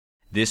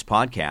This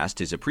podcast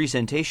is a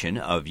presentation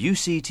of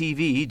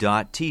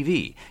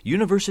UCTV.tv,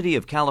 University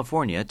of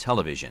California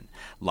Television.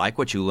 Like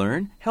what you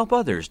learn? Help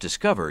others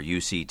discover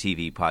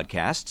UCTV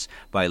podcasts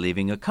by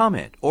leaving a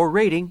comment or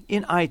rating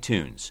in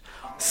iTunes.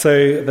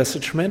 So there's a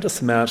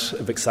tremendous amount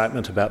of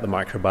excitement about the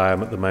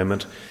microbiome at the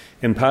moment,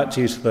 in part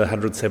due to the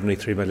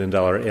 $173 million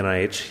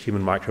NIH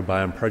Human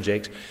Microbiome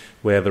Project,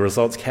 where the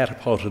results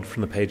catapulted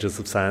from the pages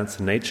of Science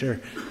and Nature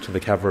to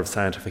the cover of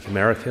Scientific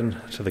American,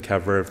 to the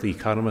cover of The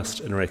Economist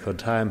in record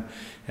time,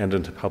 and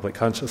into public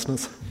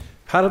consciousness.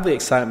 Part of the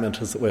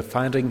excitement is that we're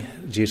finding,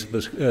 due to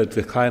the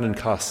decline in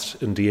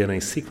cost in DNA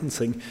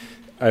sequencing,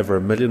 over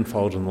 1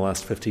 million-fold in the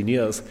last 15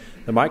 years,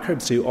 the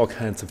microbes do all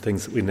kinds of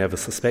things that we never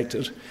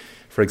suspected.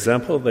 For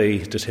example, they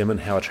determine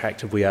how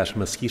attractive we are to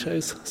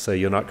mosquitoes. So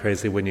you're not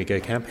crazy when you go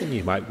camping.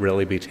 You might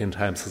really be 10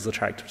 times as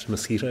attractive to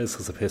mosquitoes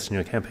as the person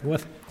you're camping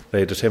with.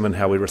 They determine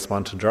how we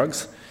respond to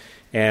drugs.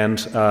 And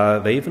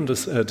they even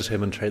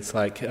determine traits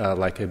like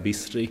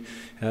obesity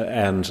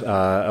and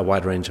a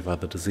wide range of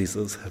other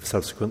diseases have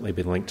subsequently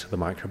been linked to the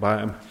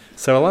microbiome.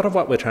 So a lot of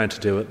what we're trying to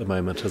do at the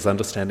moment is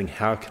understanding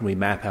how can we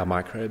map our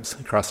microbes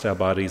across our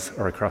bodies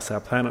or across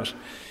our planet.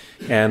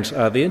 And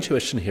the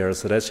intuition here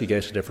is that as you go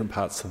to different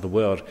parts of the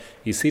world,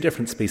 you see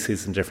different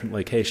species in different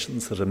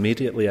locations that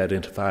immediately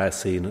identify a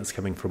scene as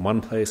coming from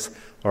one place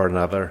or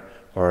another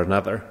or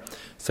another.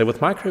 So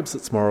with microbes,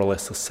 it's more or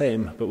less the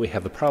same, but we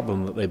have the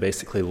problem that they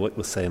basically look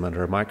the same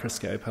under a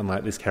microscope,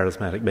 unlike these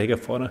charismatic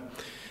megafauna.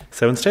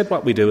 So instead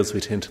what we do is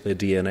we turn to their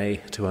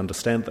DNA to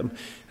understand them.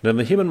 And in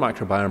the Human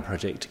Microbiome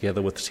Project,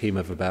 together with a team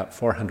of about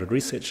 400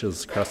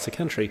 researchers across the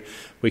country,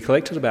 we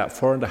collected about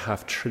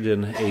 4.5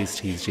 trillion A's,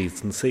 T's,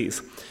 G's, and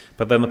C's.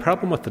 But then the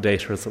problem with the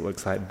data is it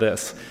looks like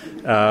this.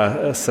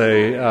 So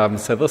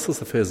this is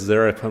the first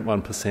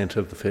 0.1%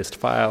 of the first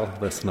file.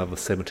 There's another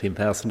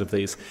 17,000 of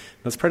these. And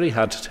it's pretty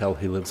hard to tell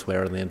who lives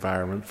where in the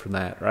environment from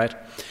that, right?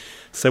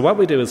 So what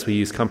we do is we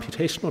use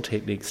computational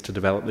techniques to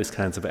develop these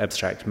kinds of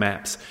abstract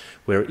maps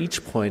where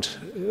each point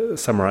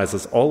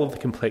summarizes all of the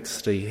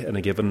complexity in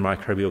a given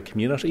microbial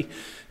community,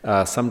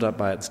 summed up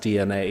by its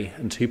DNA,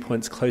 and 2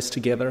 points close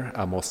together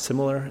are more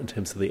similar in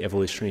terms of the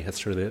evolutionary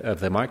history of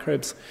their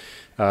microbes.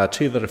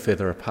 2 that are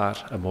further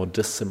apart are more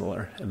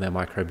dissimilar in their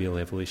microbial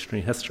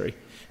evolutionary history.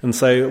 And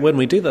so when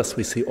we do this,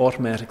 we see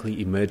automatically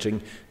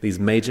emerging these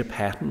major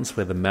patterns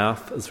where the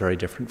mouth is very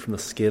different from the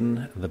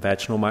skin and the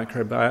vaginal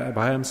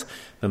microbiomes,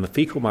 then the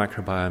fecal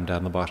microbiome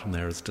down the bottom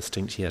there is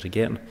distinct yet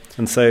again.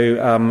 And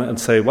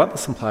so what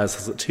this implies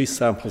is that 2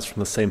 samples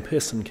from the same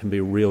person can be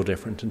real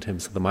different in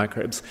terms of the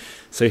microbes.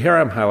 So here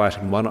I'm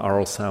highlighting one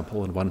oral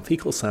sample and one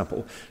fecal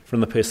sample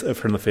from the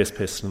first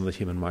person in the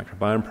Human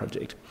Microbiome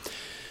Project.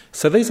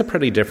 So these are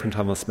pretty different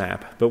on this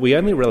map, but we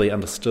only really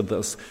understood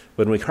this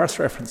when we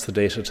cross-referenced the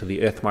data to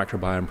the Earth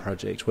Microbiome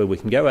Project, where we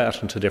can go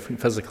out into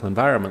different physical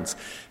environments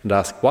and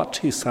ask what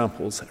 2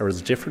 samples are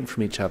as different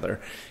from each other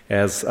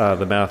as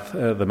the mouth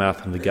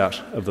and the gut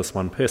of this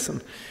one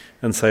person.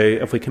 And so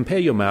if we compare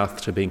your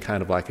mouth to being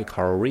kind of like a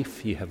coral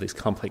reef, you have these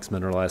complex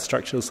mineralized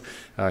structures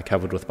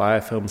covered with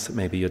biofilms that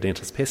maybe your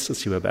dentist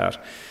pesters you about,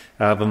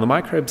 then the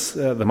microbes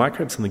in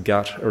the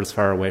gut are as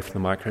far away from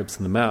the microbes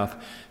in the mouth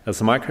as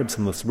the microbes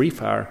in this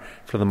reef are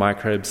from the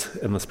microbes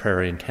in this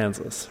prairie in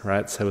Kansas,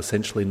 right? So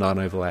essentially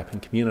non-overlapping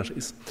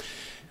communities.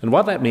 And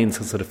what that means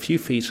is that a few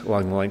feet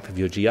along the length of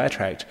your GI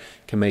tract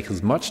can make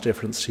as much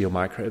difference to your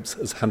microbes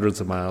as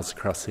hundreds of miles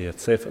across the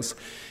Earth's surface.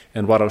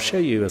 And what I'll show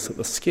you is that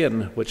the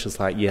skin, which is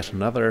like yet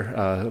another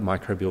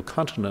microbial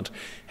continent,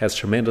 has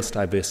tremendous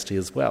diversity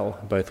as well,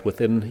 both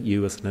within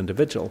you as an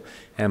individual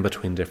and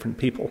between different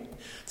people.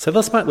 So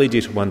this might lead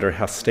you to wonder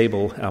how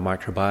stable our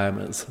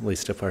microbiome is, at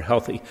least if we're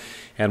healthy.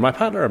 And my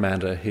partner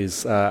Amanda,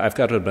 who's, I've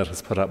got to admit,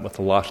 has put up with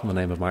a lot in the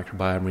name of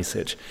microbiome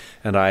research,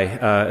 and I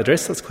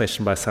addressed this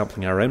question by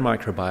sampling our own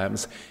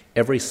microbiomes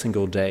every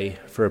single day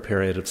for a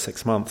period of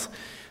 6 months.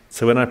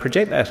 So when I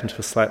project that into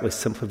a slightly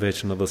simpler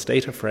version of this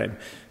data frame,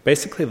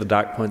 basically the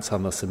dark points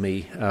on this are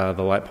me,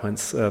 the light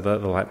points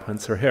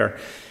are here.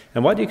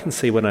 And what you can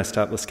see when I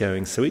start this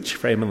going, so each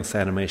frame in this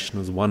animation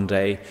is one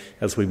day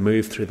as we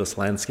move through this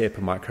landscape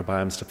of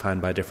microbiomes defined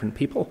by different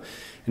people.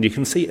 And you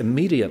can see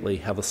immediately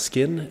how the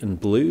skin in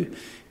blue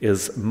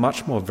is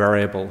much more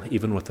variable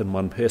even within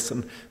one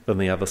person than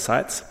the other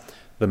sites.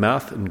 The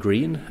mouth in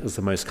green is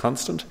the most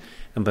constant,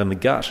 and then the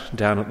gut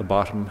down at the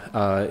bottom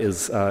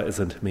is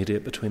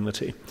intermediate between the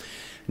 2.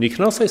 And you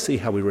can also see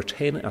how we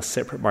retain our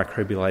separate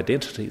microbial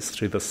identities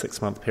through this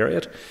 6-month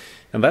period,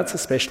 and that's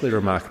especially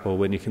remarkable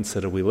when you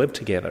consider we live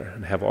together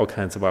and have all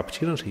kinds of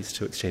opportunities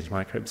to exchange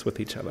microbes with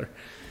each other.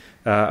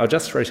 I'll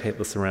just rotate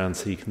this around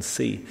so you can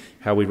see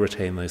how we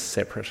retain those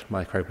separate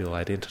microbial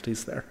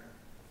identities there.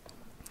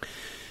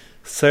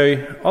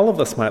 So all of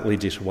this might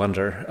lead you to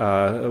wonder,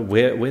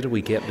 where do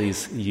we get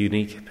these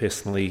unique,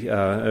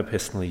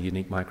 personally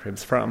unique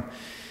microbes from?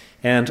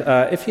 And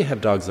if you have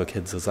dogs or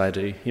kids, as I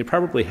do, you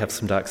probably have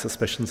some dark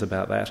suspicions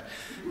about that,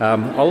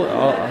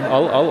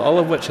 all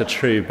of which are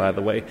true, by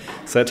the way.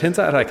 So it turns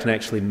out I can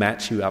actually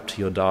match you up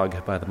to your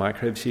dog by the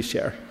microbes you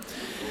share.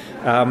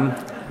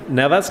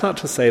 Now, that's not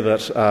to say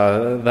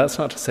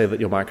that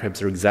your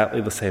microbes are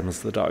exactly the same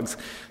as the dogs.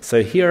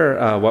 So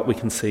here, what we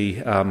can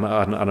see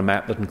on a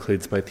map that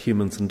includes both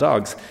humans and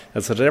dogs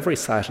is that at every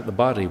site at the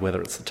body,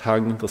 whether it's the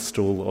tongue, the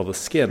stool, or the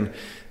skin,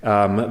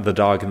 the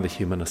dog and the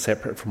human are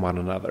separate from one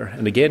another.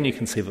 And again, you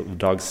can see that the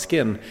dog's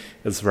skin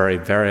is very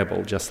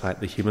variable, just like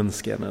the human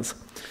skin is.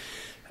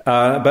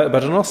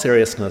 But in all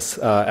seriousness,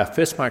 our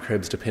first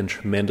microbes depend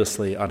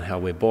tremendously on how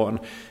we're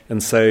born.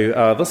 And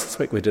so this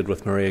week we did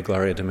with Maria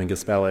Gloria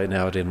Dominguez-Bello,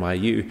 now at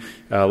NYU,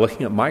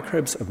 looking at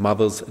microbes of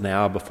mothers an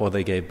hour before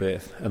they gave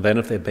birth, and then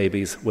of their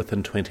babies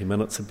within 20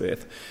 minutes of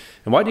birth.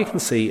 And what you can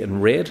see in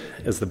red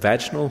is the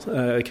vaginal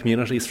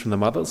communities from the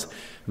mothers.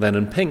 And then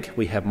in pink,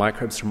 we have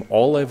microbes from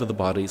all over the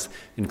bodies,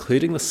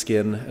 including the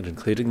skin and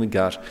including the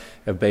gut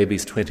of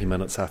babies 20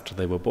 minutes after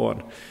they were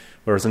born.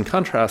 Whereas in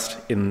contrast,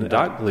 in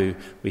dark blue,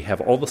 we have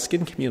all the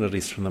skin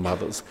communities from the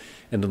mothers,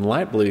 and in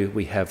light blue,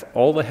 we have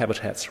all the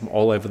habitats from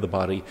all over the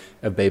body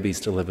of babies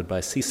delivered by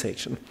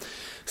C-section.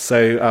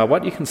 So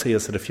what you can see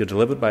is that if you're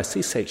delivered by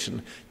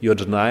C-section, you're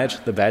denied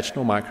the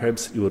vaginal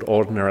microbes you would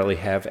ordinarily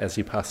have as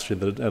you pass through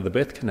the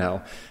birth canal.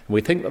 And we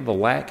think that the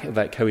lack of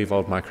that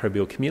co-evolved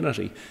microbial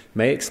community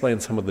may explain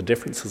some of the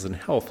differences in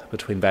health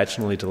between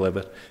vaginally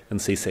delivered and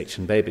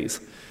C-section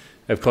babies.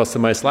 Of course, the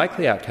most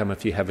likely outcome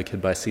if you have a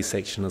kid by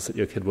C-section is that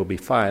your kid will be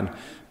fine,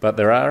 but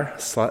there are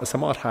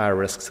somewhat higher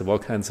risks of all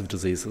kinds of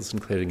diseases,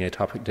 including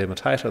atopic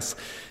dermatitis,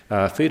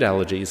 food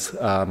allergies,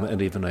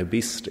 and even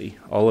obesity,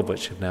 all of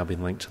which have now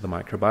been linked to the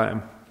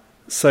microbiome.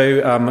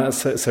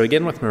 So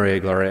again with Maria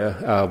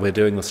Gloria, we're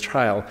doing this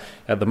trial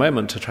at the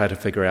moment to try to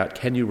figure out,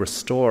 can you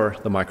restore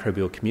the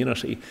microbial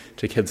community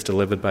to kids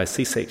delivered by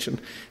C-section?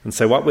 And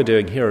so what we're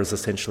doing here is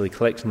essentially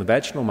collecting the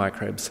vaginal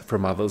microbes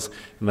from mothers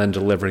and then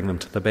delivering them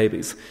to the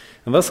babies.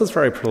 And this is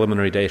very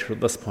preliminary data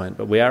at this point,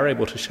 but we are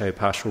able to show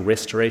partial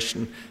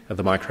restoration of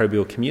the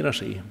microbial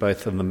community,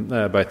 both in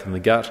the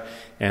gut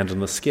and in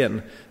the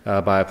skin,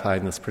 by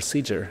applying this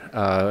procedure.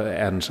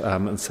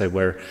 And so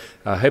we're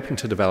hoping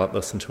to develop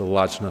this into a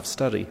large enough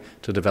study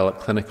to develop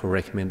clinical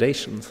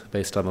recommendations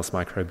based on this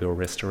microbial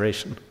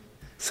restoration.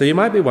 So you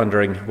might be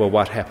wondering, well,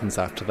 what happens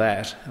after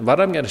that? And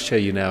what I'm going to show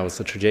you now is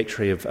the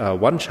trajectory of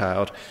one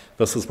child.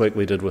 This is work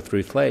we did with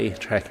Ruth Lay,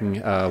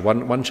 tracking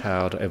one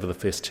child over the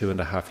first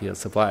 2.5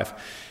 years of life.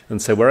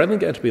 And so we're only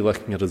going to be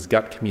looking at his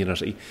gut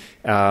community.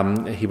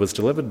 He was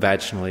delivered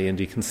vaginally, and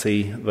you can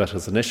see that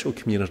his initial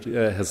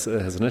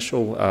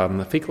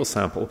fecal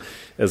sample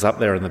is up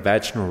there in the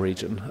vaginal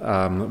region,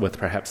 with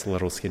perhaps a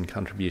little skin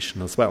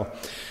contribution as well.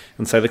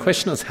 And so the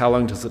question is, how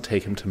long does it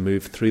take him to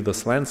move through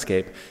this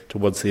landscape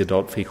towards the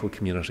adult fecal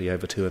community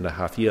over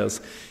 2.5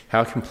 years?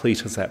 How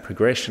complete is that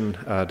progression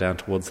down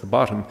towards the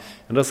bottom?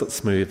 And is it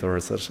smooth, or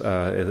is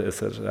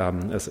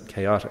it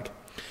chaotic?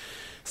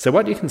 So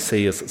what you can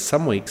see is that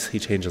some weeks he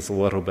changes a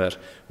little bit,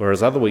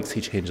 whereas other weeks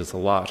he changes a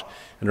lot.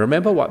 And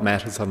remember, what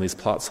matters on these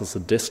plots is the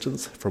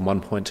distance from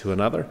one point to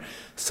another.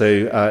 So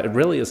it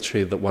really is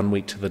true that 1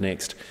 week to the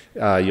next,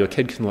 your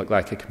kid can look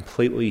like a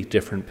completely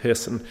different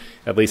person,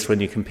 at least when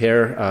you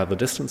compare the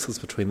distances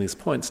between these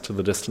points to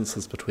the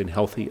distances between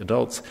healthy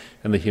adults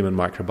and the Human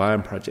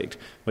Microbiome Project,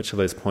 which are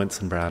those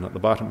points in brown at the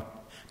bottom.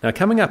 Now,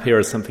 coming up here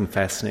is something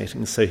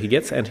fascinating. So he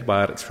gets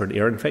antibiotics for an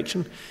ear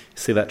infection. You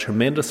see that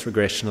tremendous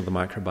regression of the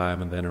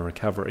microbiome and then a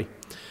recovery.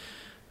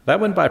 That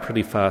went by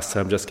pretty fast,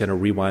 so I'm just going to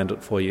rewind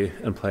it for you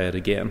and play it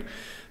again.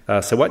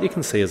 So what you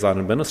can see is on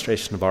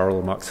administration of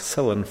oral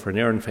amoxicillin for an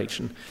ear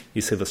infection,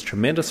 you see this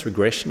tremendous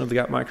regression of the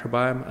gut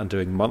microbiome,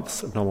 undoing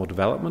months of normal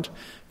development,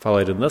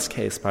 followed in this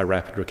case by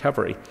rapid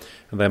recovery.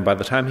 And then by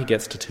the time he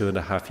gets to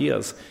 2.5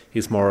 years,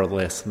 he's more or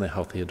less in the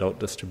healthy adult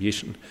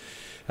distribution.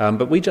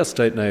 But we just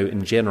don't know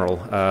in general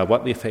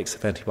what the effects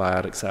of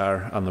antibiotics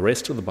are on the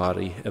rest of the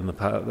body in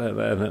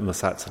the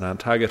sites that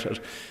aren't targeted,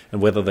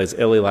 and whether those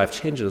early life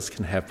changes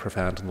can have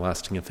profound and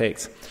lasting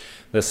effects.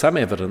 There's some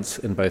evidence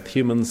in both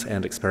humans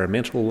and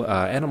experimental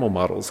animal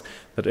models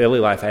that early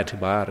life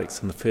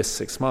antibiotics in the first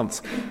 6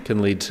 months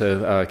can lead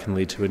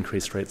to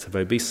increased rates of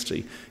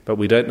obesity, but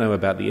we don't know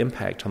about the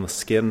impact on the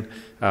skin,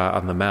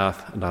 on the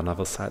mouth, and on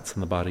other sites in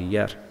the body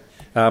yet.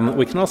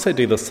 We can also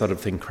do this sort of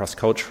thing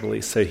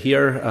cross-culturally. So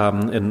here,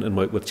 in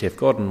work with Jeff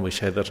Gordon, we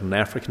show that in an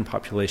African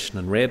population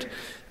in red,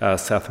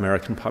 South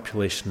American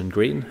population in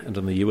green, and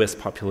in the US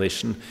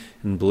population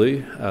in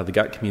blue, the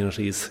gut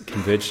communities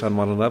converged on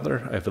one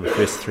another over the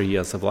first 3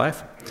 years of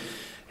life.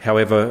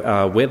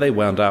 However, where they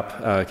wound up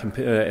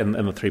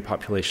in the three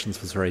populations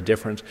was very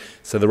different.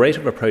 So the rate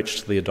of approach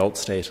to the adult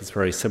state is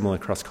very similar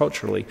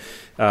cross-culturally,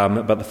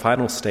 but the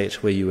final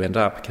state where you end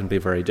up can be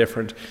very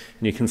different.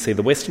 And you can see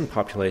the Western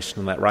population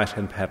in that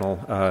right-hand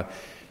panel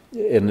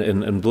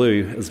in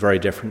blue is very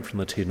different from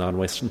the two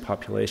non-Western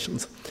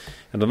populations.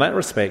 And in that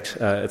respect,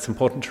 it's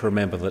important to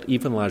remember that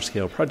even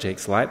large-scale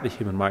projects like the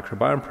Human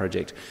Microbiome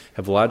Project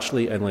have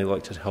largely only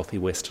looked at healthy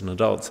Western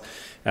adults.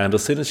 And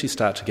as soon as you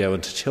start to go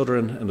into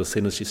children, and as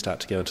soon as you start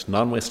to go into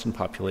non-Western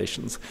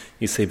populations,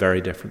 you see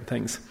very different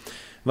things.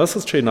 And this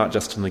is true not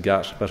just in the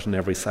gut, but in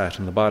every site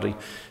in the body.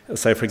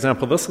 So, for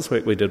example, this is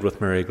work we did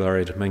with Maria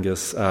Gloria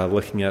Dominguez,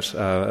 looking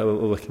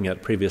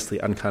at previously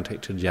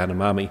uncontacted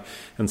Yanomami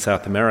in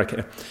South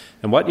America.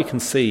 And what you can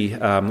see is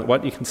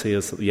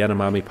that the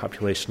Yanomami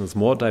population is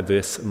more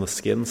diverse in the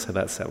skin, so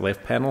that's that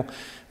left panel,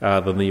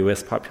 than the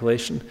US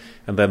population.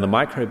 And then the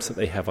microbes that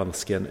they have on the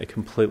skin are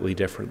completely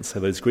different.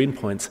 So those green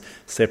points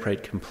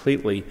separate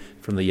completely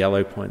from the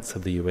yellow points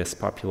of the US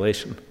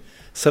population.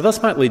 So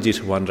this might lead you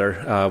to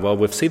wonder, well,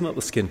 we've seen that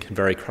the skin can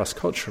vary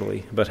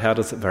cross-culturally, but how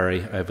does it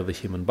vary over the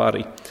human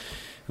body?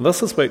 And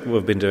this is work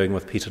we've been doing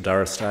with Peter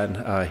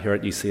Dorrestein here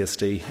at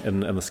UCSD in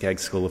the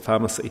Skaggs School of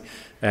Pharmacy.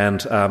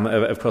 And,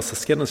 of course, the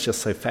skin is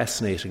just so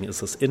fascinating as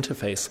this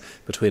interface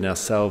between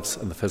ourselves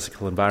and the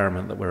physical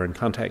environment that we're in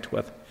contact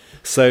with.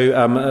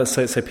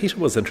 So Peter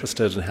was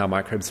interested in how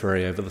microbes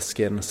vary over the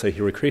skin, so he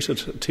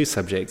recruited 2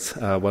 subjects,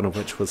 one of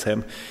which was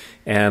him,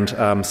 and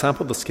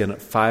sampled the skin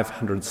at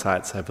 500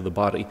 sites over the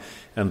body,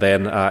 and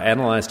then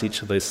analysed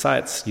each of those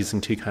sites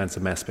using 2 kinds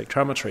of mass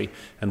spectrometry,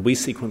 and we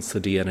sequenced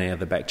the DNA of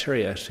the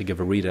bacteria to give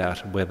a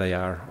readout of where they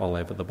are all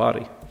over the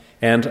body.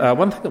 And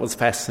one thing that was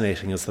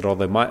fascinating is that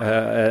although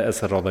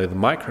the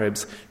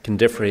microbes can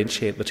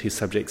differentiate the 2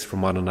 subjects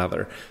from one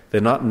another, they're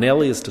not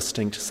nearly as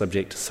distinct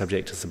subject to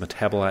subject as the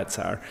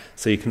metabolites are.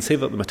 So you can see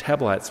that the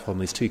metabolites form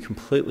these 2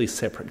 completely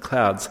separate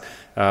clouds,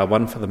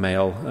 one for the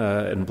male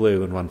in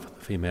blue and one for the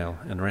female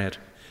in red.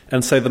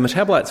 And so the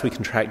metabolites, we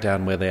can track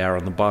down where they are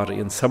on the body,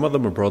 and some of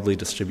them are broadly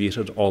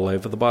distributed all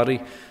over the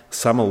body.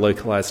 Some are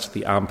localized to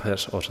the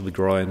armpit or to the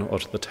groin or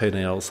to the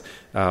toenails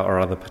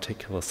or other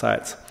particular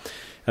sites.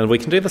 And we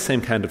can do the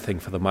same kind of thing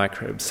for the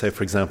microbes. So,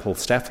 for example,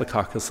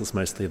 Staphylococcus is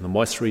mostly in the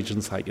moist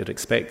regions like you'd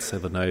expect, so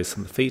the nose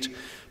and the feet.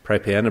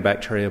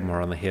 Propionibacterium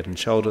more on the head and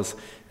shoulders,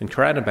 and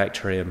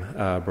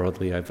Corynebacterium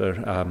broadly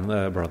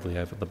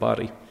over the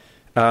body.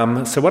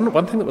 So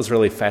one thing that was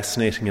really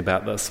fascinating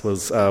about this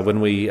was when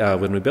we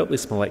built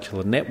these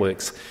molecular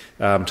networks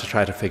to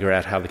try to figure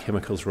out how the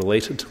chemicals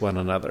related to one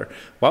another,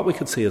 what we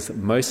could see is that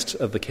most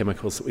of the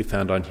chemicals that we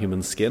found on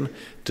human skin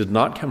did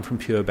not come from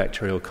pure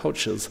bacterial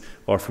cultures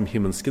or from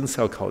human skin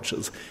cell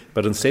cultures,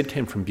 but instead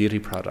came from beauty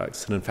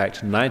products. And in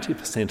fact,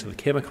 90% of the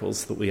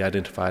chemicals that we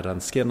identified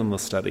on skin in the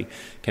study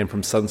came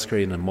from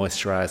sunscreen and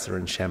moisturizer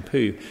and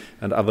shampoo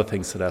and other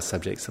things that our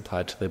subjects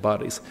applied to their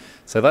bodies.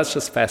 So that's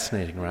just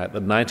fascinating, right?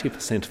 That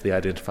 90% of the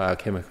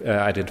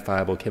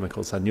identifiable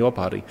chemicals on your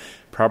body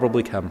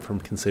probably come from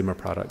consumer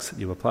products that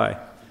you apply.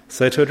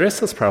 So to address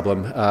this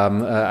problem,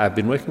 I've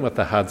been working with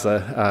the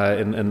Hadza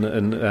in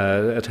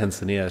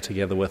Tanzania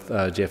together with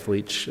Jeff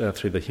Leach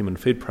through the Human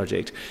Food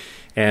Project.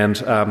 And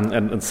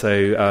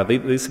so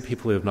these are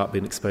people who have not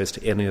been exposed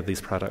to any of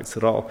these products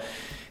at all.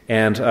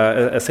 And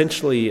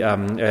essentially,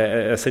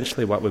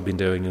 what we've been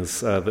doing is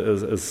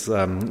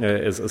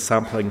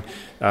sampling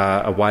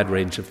a wide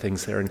range of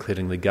things there,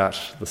 including the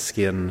gut, the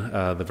skin,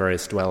 the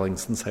various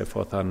dwellings, and so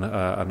forth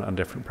on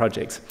different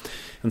projects.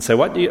 And so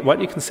what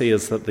you can see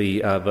is that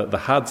the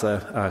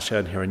Hadza,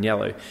 shown here in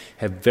yellow,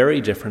 have very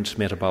different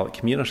metabolic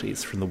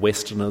communities from the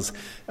Westerners,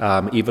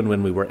 even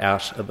when we were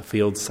out at the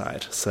field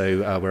site.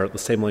 So we're at the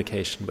same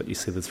location, but you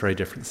see there's very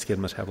different skin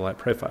metabolite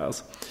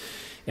profiles.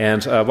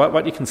 And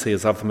what you can see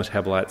is of the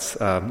metabolites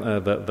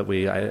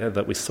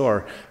that we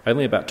saw,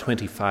 only about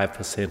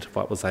 25% of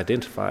what was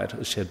identified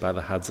is shed by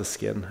the Hadza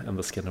skin and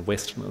the skin of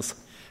Westerners.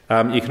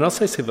 You can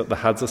also see that the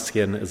Hadza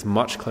skin is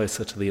much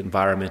closer to the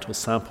environmental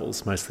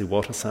samples, mostly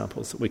water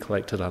samples that we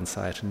collected on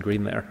site in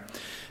green there.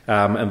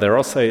 And they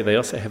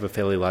also have a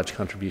fairly large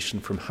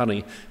contribution from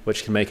honey,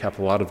 which can make up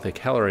a lot of their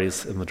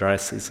calories in the dry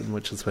season,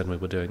 which is when we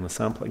were doing the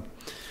sampling.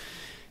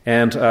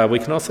 And we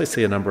can also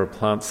see a number of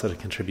plants that are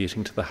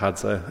contributing to the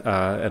Hadza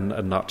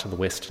and not to the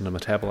Westerner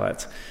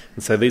metabolites.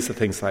 And so these are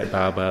things like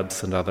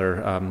baobabs and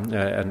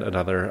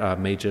other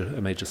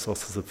major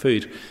sources of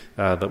food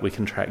that we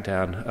can track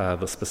down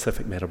the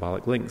specific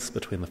metabolic links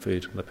between the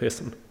food and the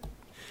person.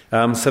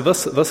 So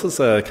this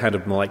is a kind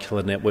of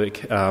molecular network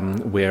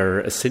where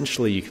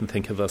essentially you can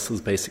think of this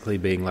as basically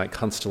being like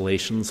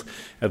constellations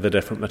of the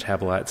different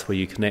metabolites, where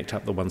you connect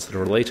up the ones that are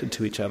related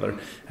to each other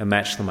and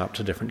match them up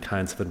to different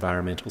kinds of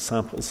environmental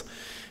samples.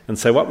 And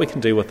so what we can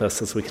do with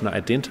this is we can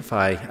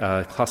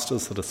identify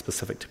clusters that are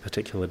specific to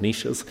particular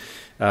niches.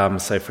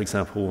 So, for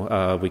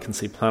example, we can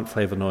see plant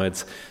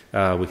flavonoids,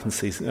 we can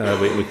see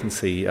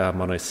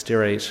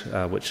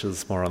monostearate, which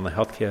is more on the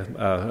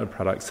healthcare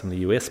products in the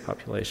US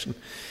population.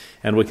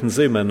 And we can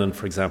zoom in and,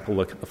 for example,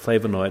 look at the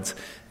flavonoids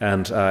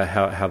and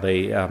how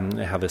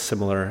they're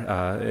similar,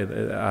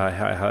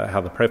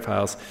 how the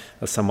profiles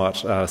are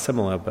somewhat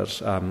similar,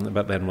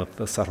 but then with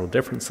the subtle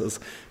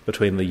differences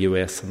between the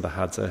US and the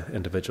Hadza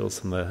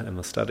individuals in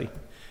the study.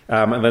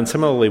 And then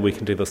similarly, we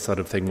can do this sort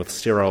of thing with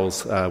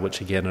sterols, which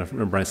again are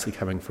mostly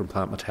coming from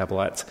plant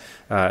metabolites,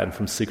 and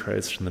from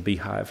sucrose from the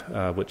beehive,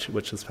 which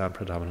is found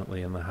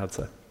predominantly in the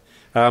Hadza.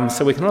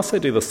 So we can also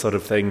do this sort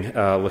of thing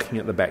looking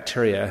at the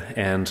bacteria,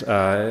 and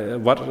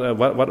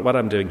what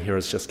I'm doing here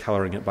is just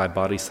colouring it by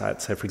body site.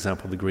 So, for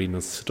example, the green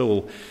is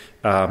stool,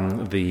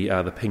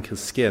 the pink is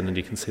skin, and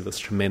you can see this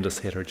tremendous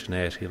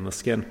heterogeneity in the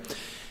skin.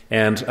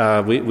 And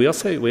we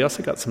also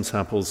got some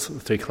samples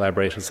through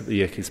collaborators at the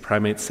Yerkes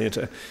Primates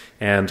Centre.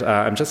 And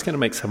I'm just going to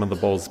make some of the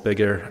balls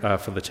bigger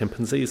for the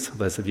chimpanzees.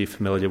 Those of you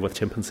familiar with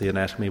chimpanzee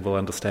anatomy will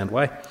understand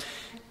why.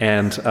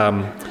 And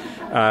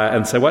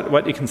so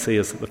what you can see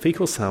is that the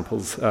fecal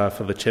samples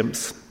for the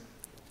chimps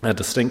are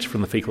distinct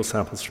from the fecal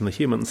samples from the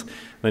humans.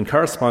 Then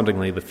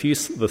correspondingly, the few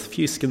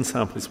skin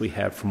samples we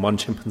have from one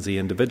chimpanzee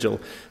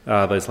individual,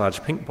 those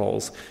large pink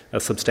balls,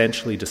 are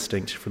substantially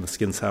distinct from the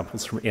skin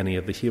samples from any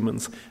of the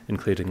humans,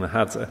 including the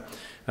Hadza.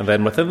 And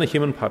then within the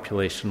human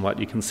population, what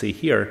you can see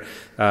here,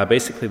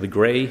 basically the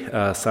grey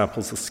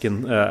samples of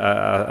skin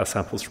are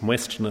samples from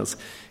Westerners,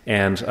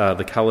 and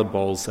the coloured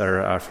balls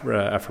are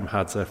from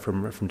Hadza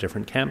from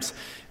different camps.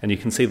 And you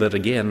can see that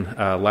again,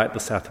 like the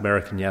South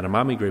American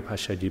Yanomami group I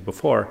showed you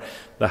before,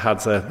 the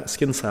Hadza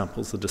skin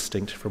samples are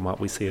distinct from what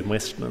we see in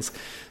Westerners.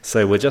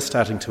 So we're just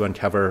starting to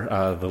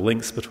uncover the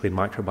links between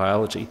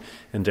microbiology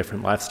and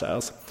different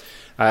lifestyles.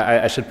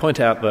 I should point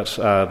out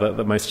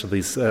that most of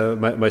this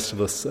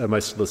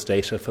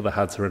data for the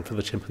Hadza and for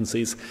the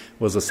chimpanzees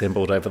was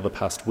assembled over the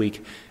past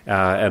week,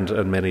 and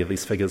many of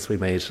these figures we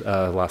made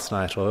last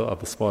night or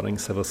this morning.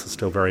 So this is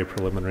still very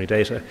preliminary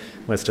data.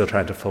 We're still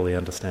trying to fully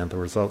understand the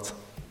results.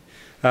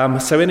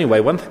 So anyway,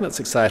 one thing that's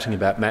exciting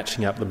about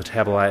matching up the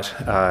metabolite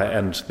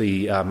and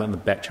the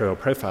bacterial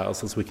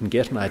profiles is we can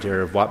get an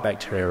idea of what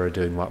bacteria are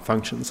doing what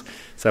functions.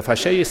 So if I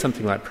show you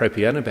something like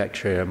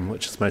Propionibacterium,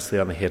 which is mostly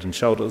on the head and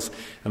shoulders,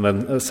 and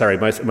then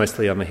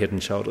mostly on the head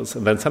and shoulders,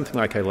 and then something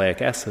like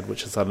oleic acid,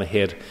 which is on the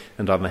head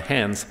and on the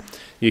hands,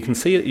 you can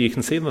see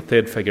in the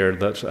third figure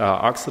that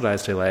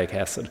oxidized oleic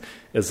acid,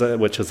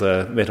 which is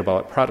a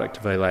metabolic product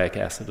of oleic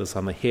acid, is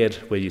on the head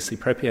where you see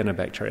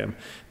Propionibacterium,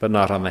 but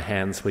not on the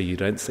hands where you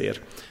don't see it.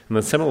 And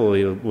then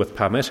similarly with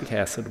palmitic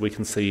acid, we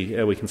can see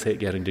it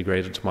getting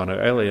degraded to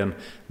monoolein,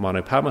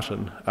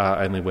 monopalmitin,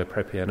 only where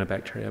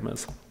Propionibacterium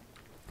is.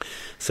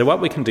 So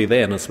what we can do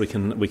then is we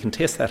can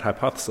test that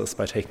hypothesis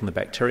by taking the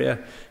bacteria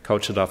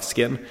cultured off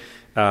skin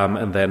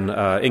and then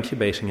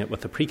incubating it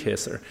with the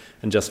precursor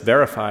and just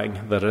verifying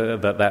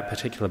that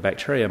particular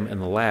bacterium in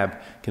the lab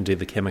can do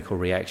the chemical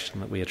reaction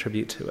that we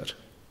attribute to it.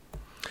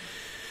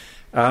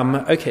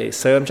 Okay,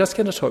 so I'm just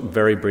going to talk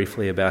very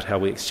briefly about how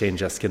we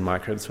exchange our skin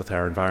microbes with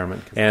our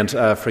environment. And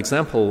for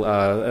example,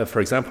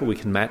 we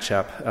can match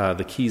up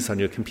the keys on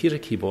your computer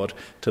keyboard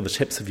to the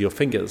tips of your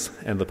fingers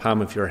and the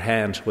palm of your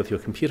hand with your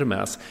computer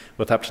mouse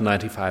with up to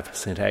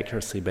 95%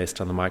 accuracy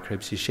based on the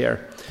microbes you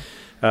share.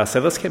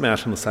 So this came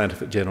out in the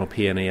scientific journal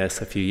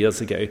PNAS a few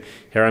years ago.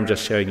 Here I'm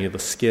just showing you the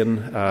skin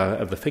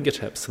of the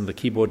fingertips and the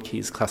keyboard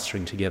keys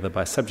clustering together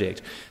by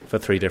subject for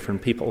 3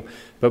 different people.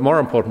 But more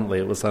importantly,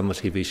 it was on the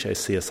TV show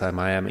CSI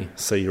Miami,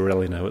 so you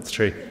really know it's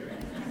true.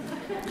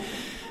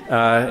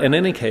 In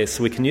any case,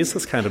 we can use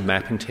this kind of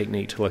mapping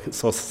technique to look at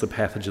sources of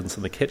pathogens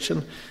in the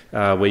kitchen,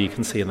 where you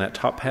can see in that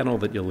top panel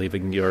that you're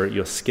leaving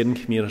your skin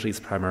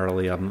communities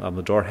primarily on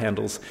the door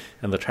handles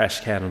and the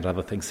trash can and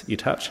other things that you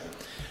touch.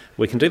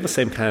 We can do the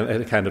same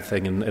kind of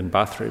thing in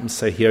bathrooms.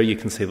 So here you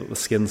can see that the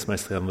skin's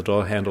mostly on the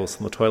door handles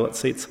and the toilet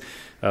seats.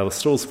 The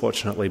stool's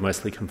fortunately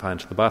mostly confined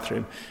to the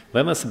bathroom.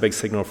 Then there's a big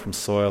signal from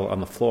soil on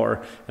the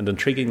floor, and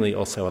intriguingly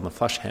also on the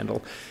flush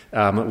handle,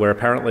 where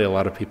apparently a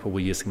lot of people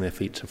were using their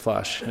feet to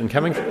flush. And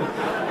coming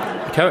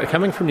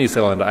from New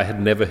Zealand, I had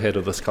never heard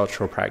of this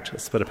cultural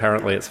practice, but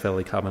apparently it's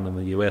fairly common in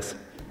the US.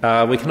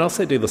 We can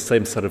also do the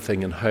same sort of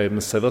thing in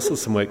homes. So this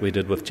is some work we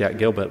did with Jack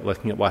Gilbert,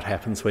 looking at what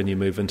happens when you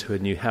move into a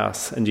new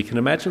house. And you can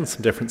imagine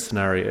some different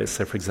scenarios.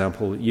 So, for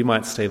example, you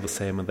might stay the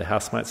same and the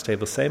house might stay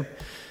the same.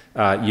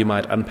 You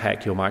might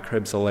unpack your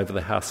microbes all over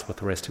the house with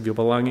the rest of your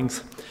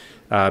belongings.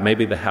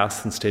 Maybe the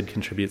house instead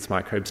contributes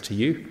microbes to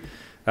you.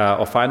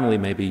 Or finally,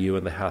 maybe you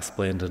and the house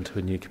blend into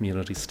a new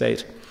community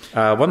state.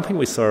 One thing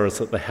we saw is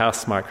that the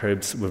house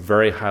microbes were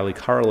very highly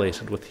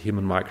correlated with the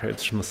human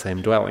microbes from the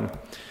same dwelling.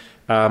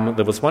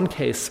 There was one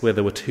case where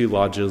there were 2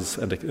 lodgers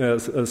where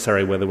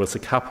there was a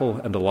couple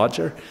and a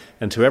lodger,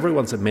 and to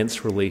everyone's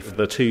immense relief,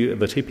 the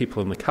two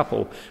people in the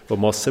couple were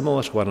more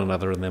similar to one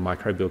another in their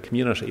microbial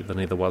community than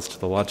either was to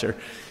the lodger,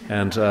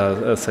 and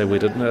so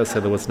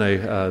there was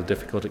no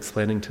difficult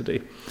explaining to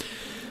do.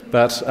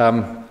 But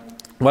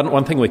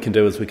one thing we can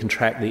do is we can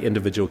track the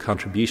individual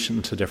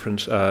contribution to different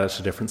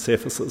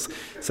surfaces.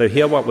 So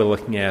here what we're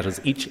looking at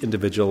is each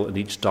individual and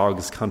each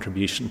dog's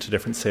contribution to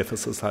different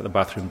surfaces, like the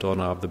bathroom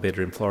doorknob, the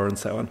bedroom floor, and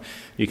so on.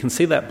 You can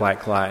see that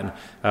black line.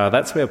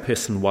 That's where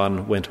person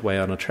 1 went away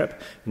on a trip,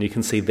 and you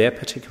can see their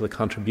particular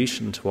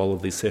contribution to all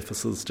of these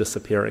surfaces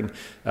disappearing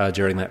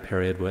during that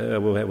period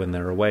when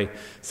they're away.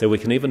 So we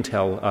can even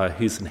tell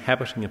who's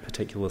inhabiting a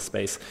particular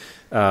space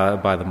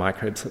by the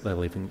microbes that they're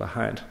leaving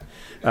behind.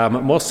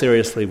 More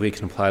seriously, we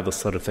can apply this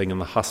sort of thing in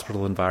the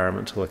hospital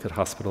environment to look at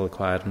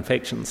hospital-acquired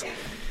infections.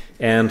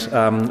 And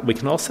we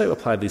can also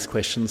apply these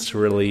questions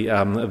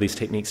to these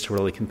techniques to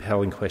really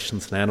compelling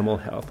questions in animal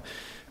health.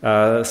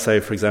 So,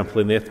 for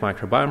example, in the Earth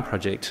Microbiome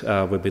Project,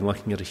 we've been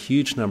looking at a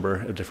huge number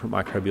of different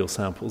microbial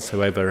samples,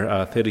 so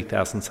over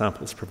 30,000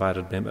 samples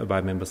provided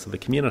by members of the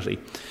community.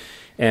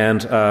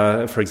 And,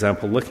 for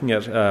example, looking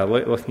at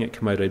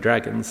Komodo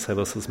dragons, so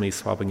this is me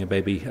swabbing a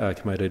baby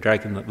Komodo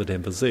dragon at the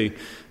Denver Zoo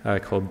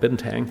called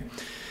Bintang.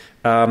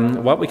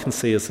 What we can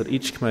see is that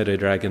each Komodo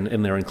dragon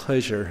in their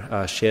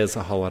enclosure shares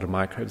a whole lot of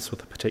microbes with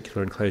the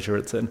particular enclosure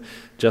it's in,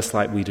 just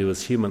like we do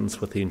as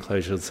humans with the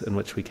enclosures in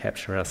which we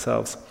capture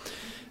ourselves.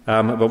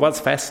 But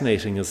what's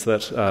fascinating is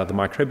that the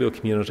microbial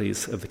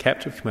communities of the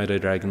captive Komodo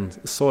dragon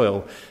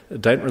soil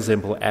don't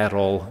resemble at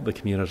all the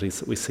communities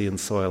that we see in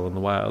soil in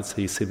the wild.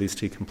 So you see these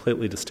two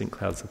completely distinct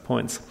clouds of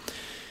points.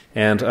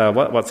 And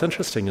what's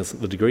interesting is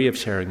that the degree of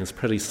sharing is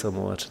pretty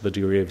similar to the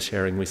degree of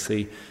sharing we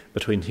see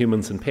between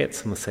humans and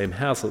pets in the same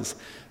houses,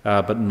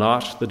 but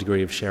not the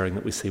degree of sharing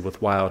that we see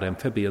with wild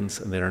amphibians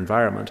in their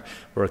environment,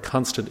 where a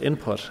constant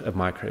input of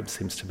microbes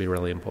seems to be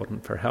really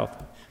important for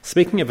health.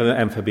 Speaking of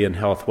amphibian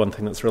health, one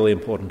thing that's really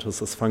important is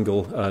this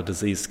fungal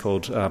disease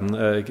called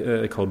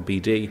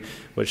BD,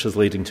 which is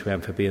leading to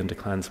amphibian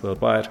declines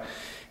worldwide.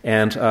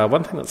 And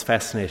one thing that's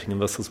fascinating,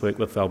 and this is work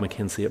with Val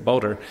McKenzie at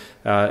Boulder,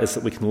 is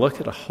that we can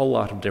look at a whole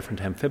lot of different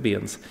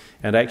amphibians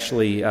and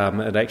actually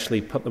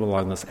put them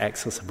along this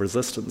axis of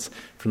resistance,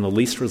 from the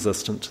least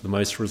resistant to the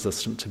most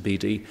resistant to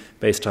BD,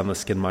 based on the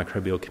skin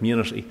microbial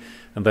community.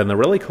 And then the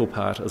really cool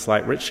part is,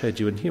 like Rich showed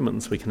you in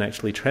humans, we can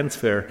actually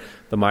transfer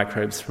the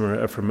microbes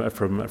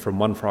from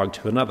one frog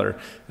to another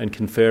and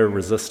confer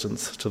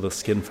resistance to the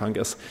skin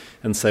fungus.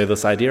 And so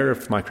this idea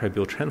of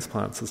microbial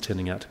transplants is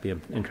turning out to be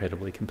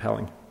incredibly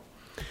compelling.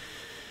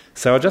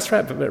 So I'll just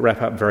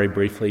wrap up very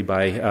briefly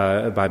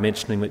by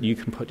mentioning that you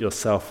can put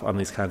yourself on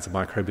these kinds of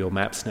microbial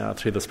maps now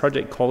through this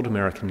project called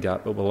American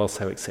Gut, but we'll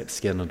also accept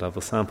skin and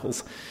other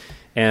samples.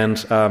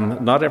 And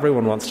not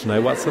everyone wants to know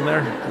what's in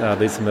there.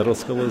 These are middle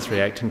schoolers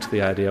reacting to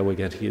the idea we're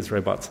going to use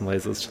robots and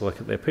lasers to look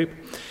at their poop.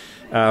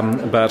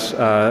 But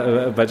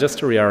just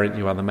to reorient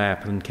you on the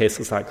map, in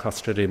cases like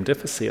Clostridium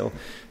difficile,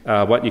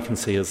 what you can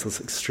see is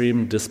this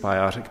extreme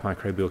dysbiotic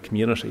microbial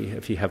community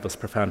if you have this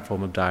profound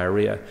form of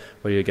diarrhea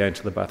where you're going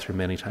to the bathroom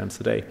many times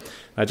a day.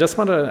 I just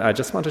want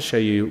to show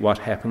you what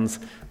happens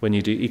when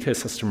you do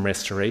ecosystem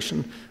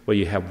restoration, where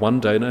you have one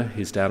donor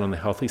who's down in the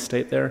healthy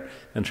state there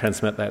and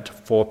transmit that to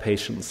 4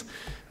 patients.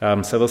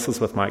 So this is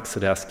with Mike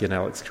Sadowski and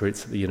Alex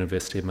Karutz at the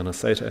University of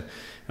Minnesota.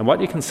 And what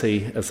you can see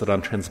is that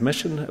on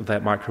transmission of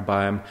that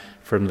microbiome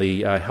from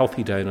the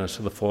healthy donor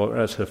to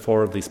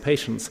 4 of these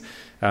patients,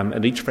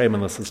 and each frame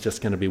in this is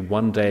just going to be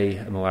 1 day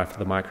in the life of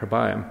the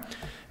microbiome,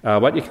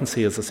 what you can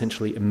see is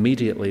essentially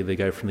immediately they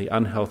go from the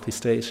unhealthy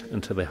state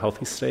into the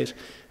healthy state,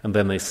 and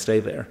then they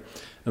stay there.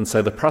 And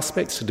so the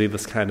prospects to do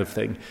this kind of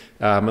thing,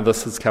 and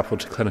this is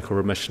coupled to clinical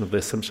remission of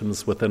their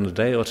symptoms within a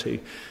day or two,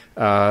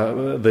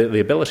 the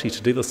ability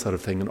to do this sort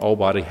of thing in all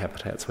body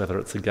habitats, whether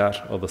it's the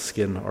gut or the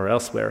skin or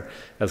elsewhere,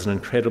 is an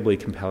incredibly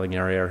compelling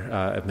area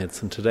of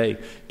medicine today,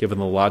 given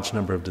the large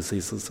number of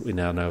diseases that we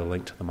now know are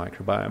linked to the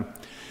microbiome.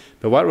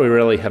 But what we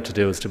really have to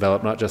do is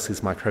develop not just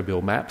these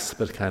microbial maps,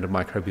 but a kind of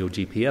microbial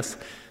GPS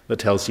that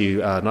tells you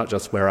not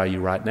just where are you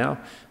right now,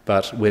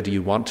 but where do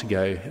you want to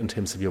go in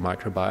terms of your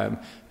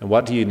microbiome, and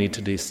what do you need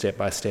to do step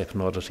by step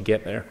in order to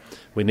get there.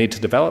 We need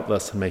to develop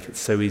this and make it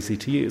so easy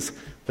to use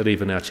that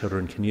even our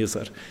children can use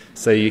it.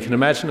 So you can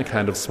imagine a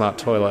kind of smart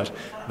toilet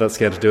that's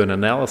going to do an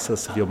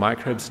analysis of your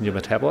microbes and your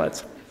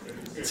metabolites.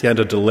 It's going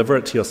to deliver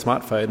it to your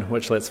smartphone,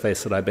 which, let's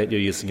face it, I bet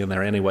you're using in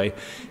there anyway,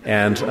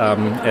 and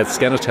it's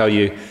going to tell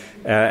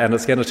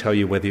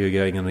you whether you're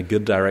going in a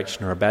good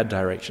direction or a bad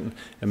direction,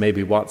 and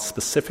maybe what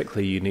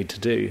specifically you need to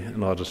do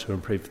in order to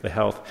improve the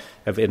health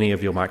of any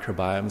of your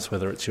microbiomes,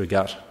 whether it's your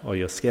gut or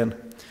your skin.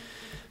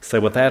 So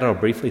with that, I'll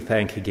briefly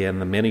thank again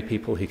the many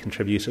people who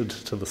contributed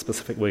to the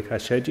specific work I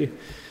showed you,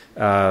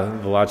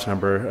 the large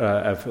number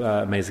of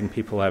amazing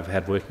people I've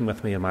had working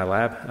with me in my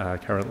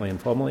lab, currently and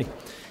formerly,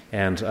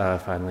 and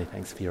finally,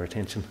 thanks for your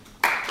attention.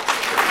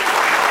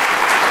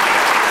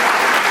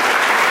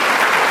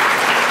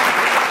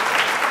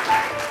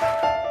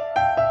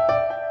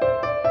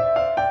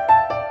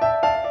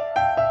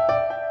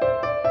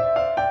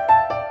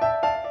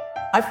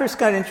 I first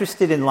got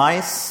interested in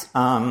lice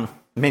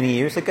many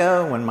years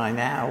ago when my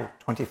now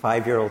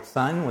 25-year-old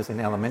son was in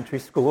elementary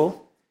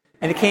school.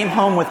 And he came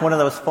home with one of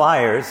those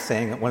flyers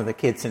saying that one of the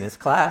kids in his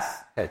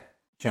class had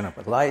shown up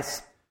with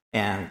lice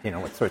and,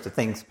 what sorts of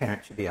things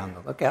parents should be on the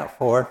lookout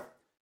for.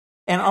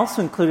 And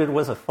also included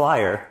was a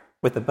flyer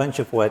with a bunch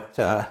of what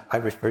I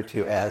refer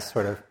to as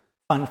sort of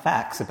fun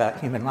facts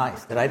about human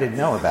lice that I didn't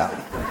know about.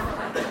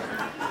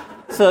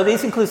 So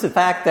these include the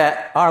fact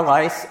that our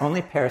lice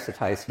only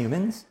parasitize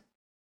humans.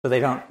 So they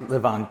don't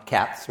live on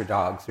cats or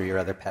dogs or your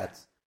other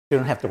pets. You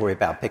don't have to worry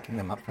about picking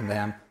them up from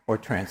them or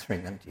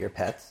transferring them to your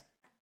pets.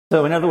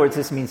 So in other words,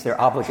 this means they're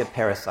obligate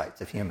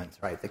parasites of humans,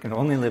 right? They can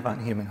only live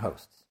on human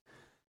hosts.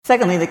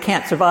 Secondly, they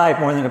can't survive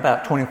more than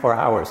about 24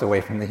 hours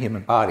away from the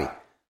human body.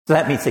 So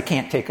that means they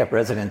can't take up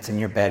residence in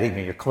your bedding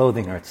or your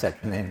clothing or et cetera,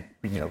 and then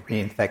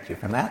reinfect you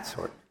from that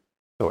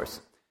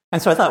source.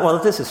 And so I thought, well,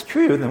 if this is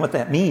true, then what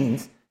that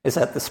means is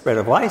that the spread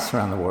of lice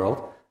around the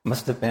world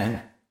must have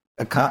been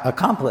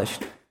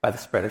accomplished by the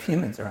spread of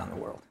humans around the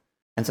world.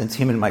 And since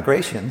human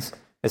migrations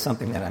is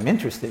something that I'm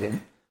interested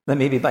in, then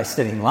maybe by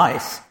studying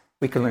lice,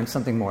 we could learn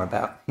something more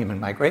about human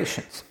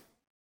migrations.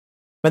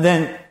 But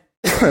then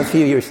a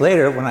few years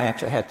later, when I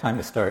actually had time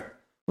to start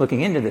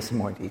looking into this in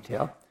more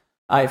detail,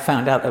 I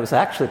found out that it was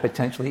actually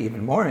potentially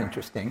even more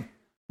interesting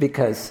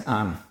because,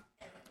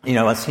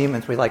 as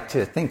humans, we like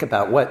to think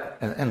about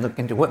and look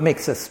into what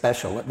makes us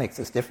special, what makes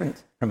us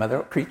different from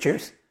other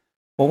creatures.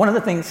 Well, one of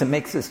the things that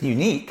makes us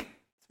unique,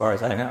 as far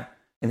as I know,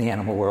 in the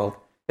animal world,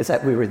 is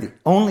that we were the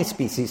only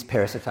species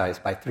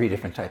parasitized by 3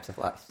 different types of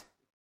lice.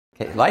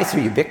 Okay, lice are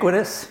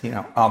ubiquitous.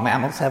 All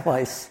mammals have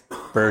lice,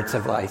 birds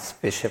have lice,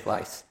 fish have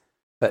lice.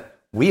 But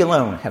we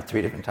alone have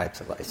 3 different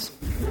types of lice.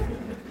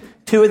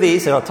 2 of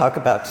these that I'll talk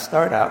about to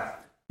start out,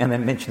 and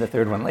then mention the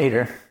 3rd one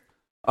later,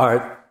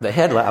 are the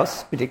head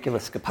louse,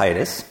 Pediculus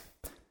scopitis,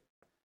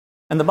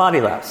 and the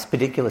body louse,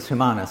 Pediculus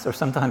humanus, or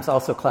sometimes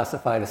also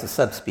classified as a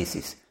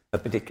subspecies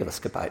of Pediculus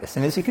scopitis.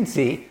 And as you can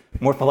see,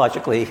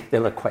 morphologically, they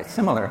look quite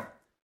similar.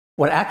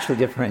 What actually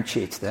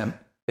differentiates them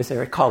is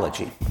their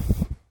ecology.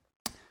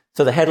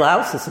 So the head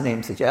louse, as the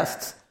name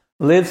suggests,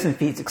 lives and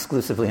feeds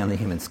exclusively on the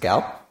human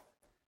scalp.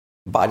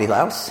 Body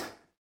louse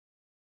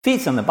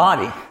feeds on the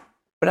body,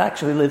 but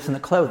actually lives in the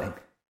clothing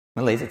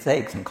and lays its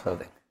eggs in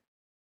clothing.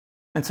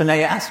 And so now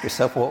you ask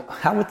yourself, well,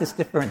 how would this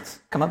difference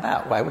come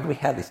about? Why would we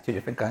have these 2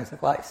 different kinds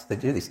of lice that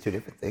do these 2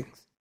 different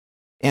things?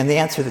 And the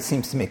answer that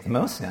seems to make the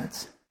most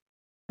sense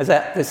is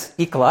that this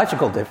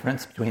ecological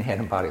difference between head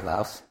and body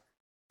louse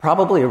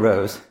probably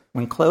arose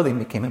when clothing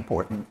became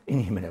important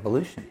in human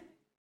evolution.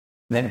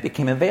 And then it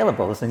became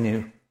available as a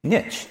new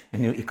niche, a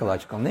new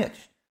ecological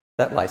niche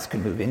that lice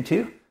could move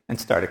into and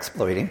start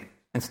exploiting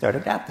and start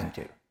adapting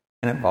to,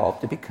 and evolve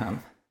to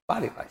become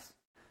body lice.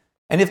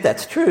 And if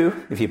that's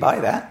true, if you buy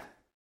that,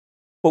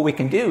 what we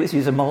can do is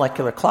use a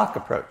molecular clock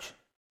approach,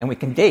 and we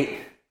can date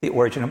the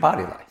origin of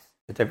body lice,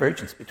 the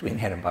divergence between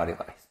head and body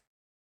lice.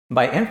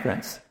 By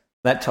inference,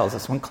 that tells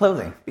us when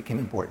clothing became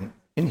important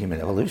in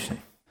human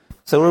evolution.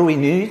 So what do we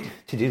need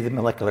to do the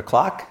molecular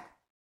clock?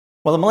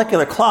 Well, the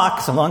molecular clock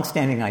is a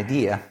long-standing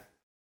idea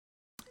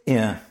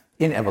in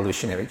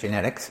evolutionary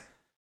genetics,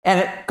 and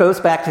it goes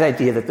back to the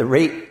idea that the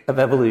rate of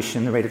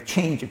evolution, the rate of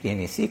change of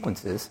DNA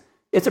sequences,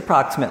 is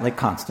approximately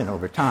constant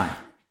over time.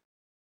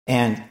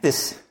 And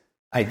this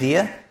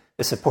idea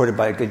is supported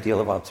by a good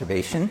deal of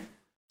observation.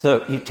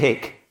 So you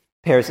take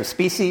pairs of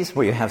species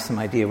where you have some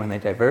idea when they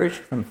diverge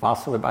from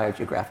fossil or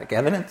biogeographic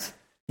evidence.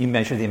 You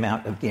measure the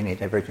amount of DNA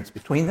divergence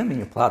between them, and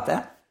you plot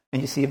that,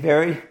 and you see a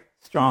very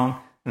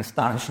strong and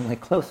astonishingly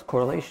close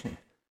correlation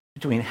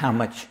between how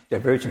much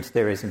divergence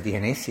there is in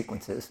DNA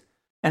sequences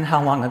and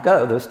how long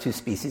ago those 2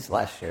 species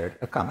last shared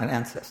a common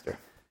ancestor.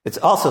 It's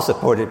also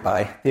supported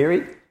by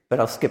theory, but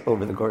I'll skip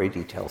over the gory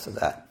details of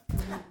that.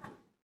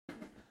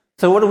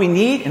 So what do we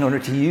need in order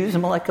to use a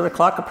molecular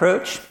clock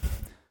approach?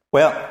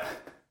 Well,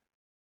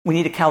 we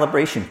need a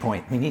calibration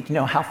point. We need to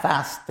know how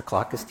fast the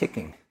clock is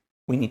ticking.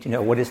 We need to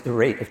know what is the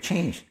rate of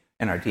change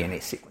in our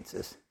DNA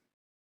sequences.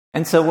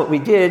 And so what we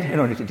did in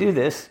order to do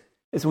this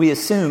is we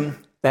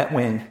assume that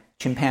when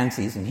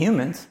chimpanzees and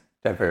humans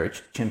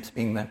diverged, chimps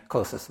being the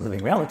closest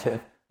living relative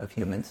of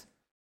humans,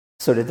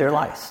 so did their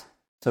lice.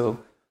 So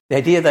the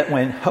idea that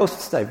when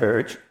hosts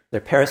diverge,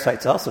 their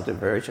parasites also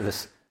diverge, or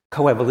this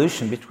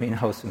coevolution between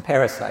hosts and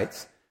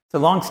parasites, it's a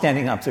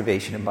long-standing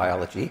observation in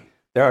biology.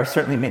 There are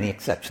certainly many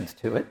exceptions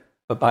to it,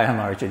 but by and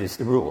large it is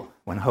the rule.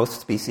 When hosts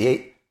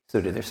speciate,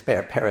 so do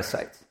their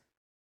parasites.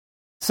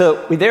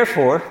 So we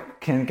therefore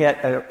can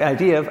get an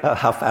idea of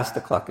how fast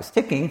the clock is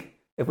ticking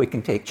if we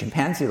can take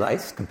chimpanzee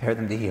lice, compare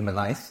them to human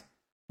lice,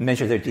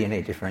 measure their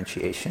DNA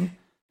differentiation,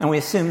 and we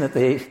assume that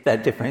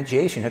that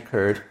differentiation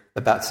occurred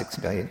about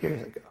 6 million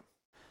years ago.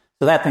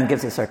 So that then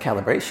gives us our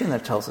calibration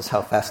that tells us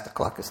how fast the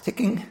clock is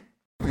ticking.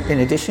 In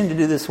addition, to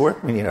do this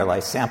work, we need our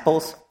lice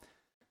samples.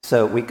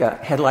 So we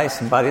got head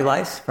lice and body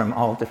lice from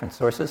all different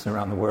sources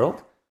around the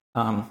world.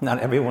 Not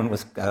everyone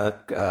was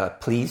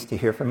pleased to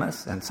hear from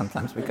us, and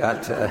sometimes we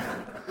got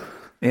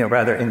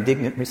rather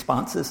indignant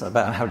responses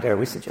about how dare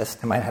we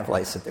suggest they might have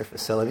lice at their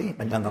facility.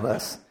 But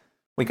nonetheless,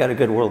 we got a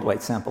good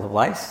worldwide sample of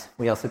lice.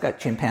 We also got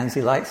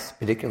chimpanzee lice,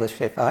 Pediculus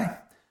schaefi,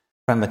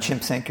 from a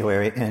chimp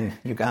sanctuary in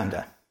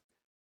Uganda.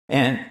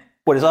 And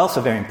what is also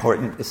very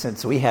important is,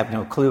 since we have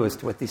no clue as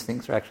to what these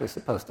things are actually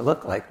supposed to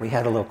look like, we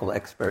had a local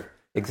expert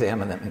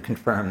examine them and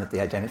confirm that the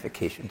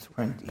identifications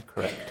were indeed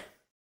correct.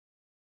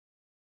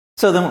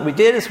 So then what we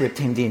did is we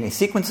obtained DNA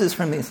sequences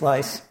from these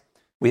lice.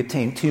 We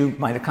obtained 2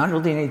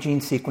 mitochondrial DNA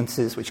gene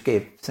sequences, which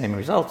gave the same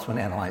results when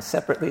analyzed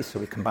separately, so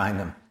we combined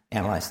them,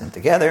 analyzed them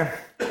together.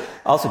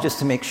 Also, just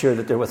to make sure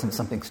that there wasn't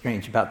something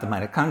strange about the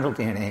mitochondrial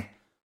DNA,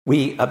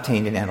 we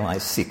obtained and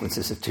analyzed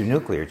sequences of 2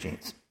 nuclear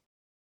genes.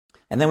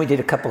 And then we did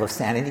a couple of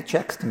sanity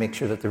checks to make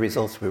sure that the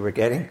results we were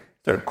getting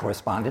sort of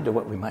corresponded to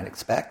what we might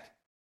expect.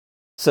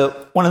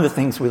 So one of the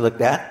things we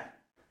looked at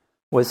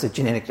was the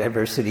genetic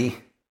diversity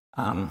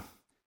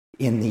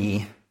in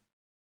the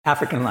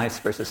African lice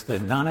versus the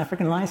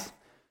non-African lice.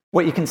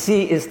 What you can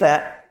see is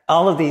that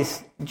all of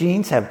these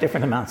genes have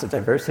different amounts of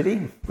diversity,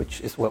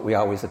 which is what we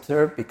always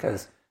observe,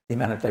 because the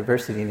amount of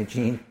diversity in a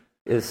gene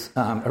is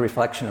a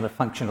reflection of the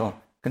functional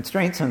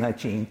constraints on that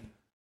gene.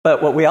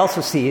 But what we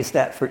also see is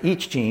that for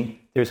each gene,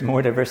 there's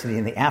more diversity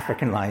in the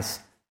African lice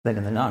than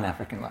in the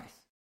non-African lice.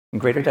 And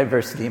greater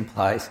diversity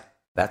implies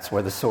that's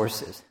where the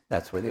source is,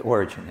 that's where the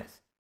origin is,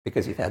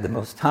 because you've had the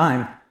most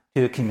time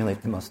to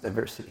accumulate the most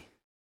diversity.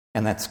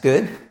 And that's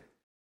good,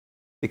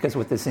 because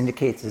what this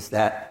indicates is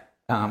that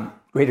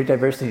greater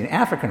diversity in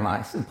African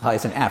lice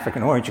implies an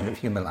African origin of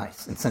human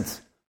lice. And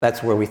since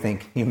that's where we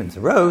think humans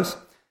arose,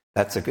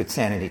 that's a good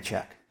sanity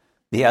check.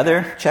 The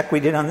other check we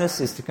did on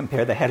this is to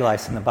compare the head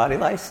lice and the body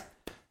lice.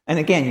 And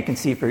again, you can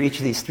see for each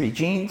of these three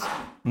genes,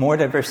 more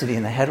diversity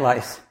in the head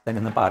lice than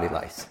in the body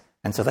lice.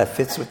 And so that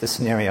fits with the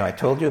scenario I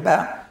told you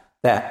about,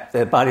 that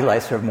the body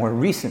lice are of more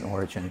recent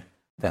origin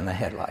than the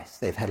head lice.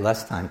 They've had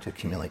less time to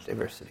accumulate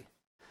diversity.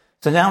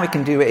 So now we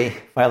can do a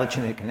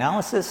phylogenetic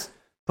analysis,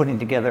 putting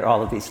together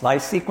all of these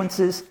lice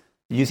sequences,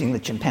 using the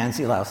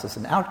chimpanzee louse as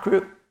an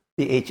outgroup.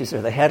 The H's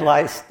are the head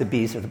lice, the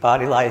B's are the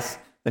body lice,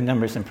 the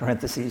numbers in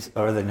parentheses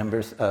are the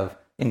numbers of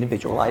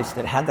individual lice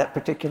that had that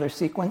particular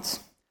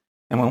sequence.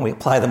 And when we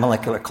apply the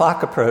molecular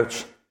clock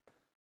approach,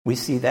 we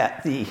see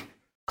that the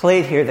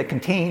clade here that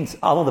contains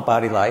all of the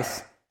body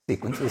lice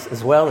sequences,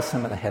 as well as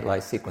some of the head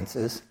lice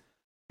sequences,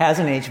 has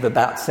an age of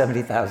about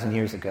 70,000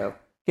 years ago,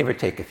 give or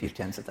take a few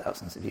tens of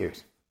thousands of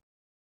years.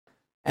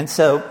 And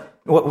so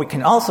what we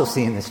can also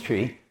see in this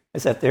tree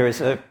is that there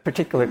is a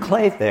particular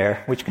clade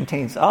there which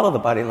contains all of the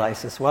body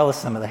lice as well as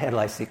some of the head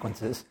lice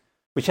sequences,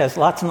 which has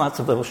lots and lots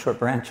of little short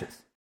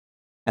branches.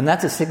 And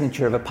that's a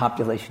signature of a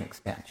population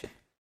expansion.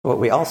 What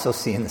we also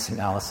see in this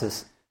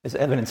analysis is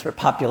evidence for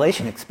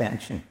population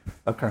expansion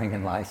occurring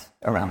in lice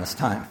around this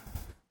time.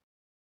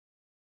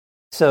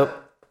 So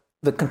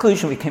the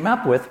conclusion we came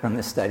up with from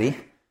this study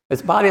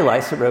is body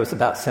lice arose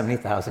about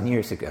 70,000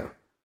 years ago,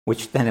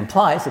 which then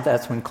implies that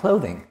that's when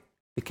clothing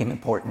became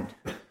important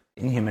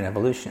in human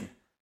evolution,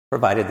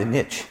 provided the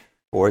niche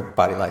for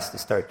body lice to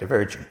start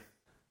diverging.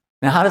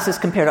 Now, how does this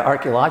compare to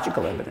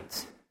archaeological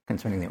evidence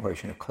concerning the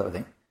origin of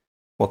clothing?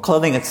 Well,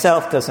 clothing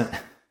itself doesn't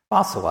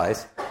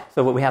fossilize,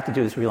 so what we have to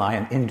do is rely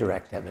on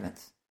indirect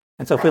evidence.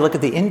 And so if we look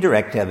at the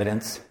indirect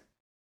evidence,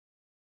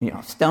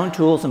 stone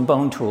tools and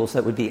bone tools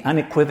that would be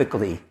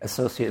unequivocally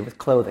associated with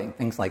clothing,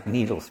 things like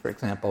needles, for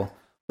example,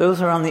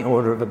 those are on the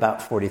order of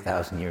about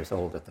 40,000 years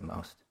old at the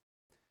most.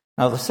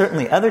 Now, there's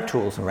certainly other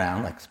tools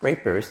around, like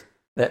scrapers,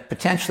 that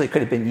potentially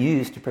could have been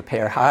used to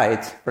prepare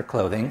hides for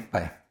clothing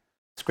by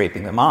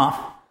scraping them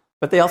off,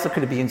 but they also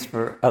could have been used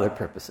for other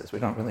purposes. We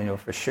don't really know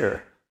for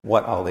sure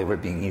what all they were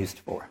being used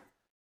for.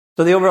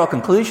 So the overall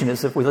conclusion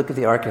is, if we look at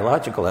the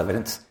archaeological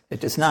evidence, it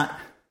does not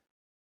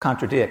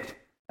contradict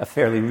a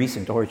fairly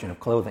recent origin of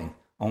clothing,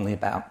 only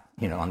about,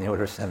 on the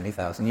order of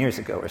 70,000 years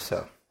ago or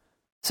so.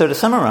 So to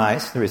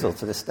summarize the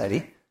results of this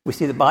study, we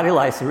see that body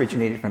lice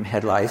originated from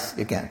head lice,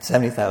 again,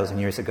 70,000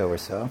 years ago or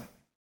so.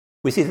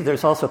 We see that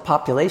there's also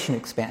population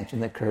expansion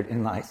that occurred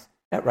in lice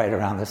at right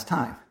around this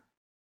time.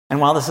 And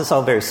while this is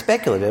all very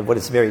speculative, what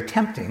is very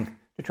tempting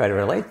to try to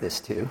relate this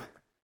to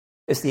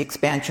is the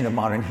expansion of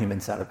modern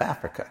humans out of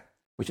Africa,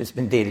 which has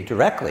been dated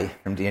directly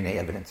from DNA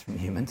evidence from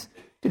humans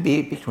to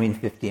be between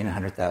 50 and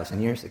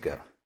 100,000 years ago.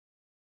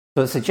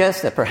 So it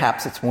suggests that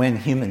perhaps it's when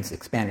humans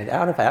expanded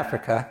out of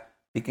Africa,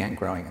 began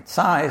growing in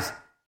size,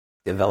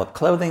 developed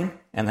clothing,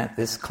 and that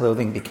this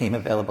clothing became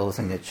available as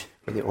a niche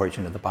for the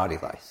origin of the body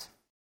lice.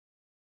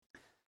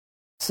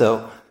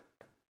 So,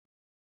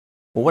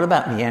 what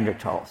about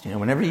Neanderthals?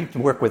 Whenever you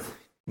work with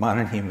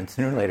modern humans,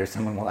 sooner or later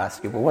someone will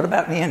ask you, well, what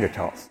about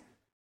Neanderthals?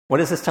 What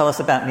does this tell us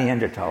about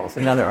Neanderthals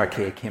and other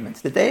archaic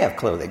humans? Did they have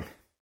clothing?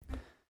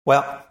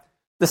 Well,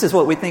 this is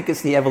what we think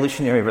is the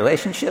evolutionary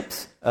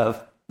relationships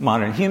of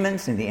modern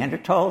humans and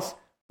Neanderthals.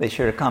 They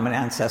shared a common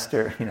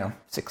ancestor,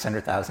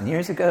 600,000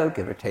 years ago,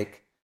 give or take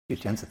a few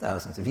tens of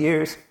thousands of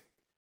years.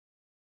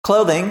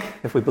 Clothing,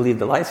 if we believe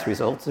the lice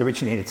results,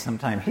 originated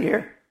sometime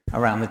here,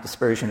 around the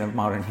dispersion of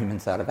modern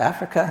humans out of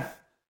Africa.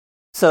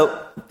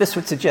 So this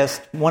would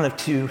suggest one of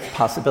two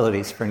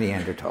possibilities for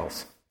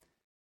Neanderthals.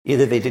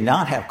 Either they did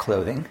not have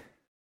clothing,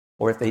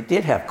 or if they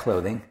did have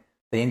clothing,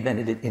 they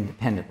invented it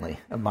independently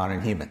of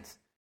modern humans.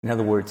 In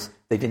other words,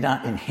 they did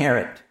not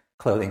inherit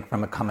clothing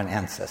from a common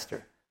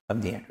ancestor of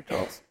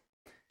Neanderthals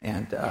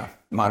and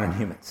modern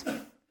humans.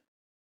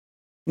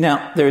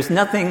 Now, there's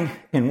nothing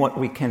in what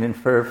we can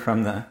infer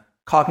from the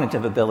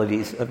cognitive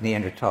abilities of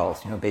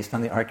Neanderthals, based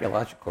on the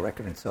archaeological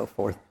record and so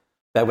forth,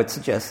 that would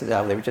suggest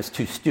that they were just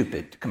too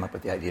stupid to come up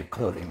with the idea of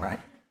clothing, right?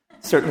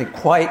 Certainly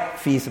quite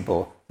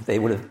feasible that they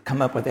would have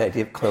come up with the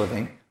idea of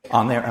clothing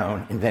on their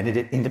own, invented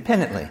it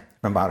independently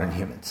from modern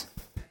humans.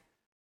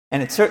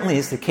 And it certainly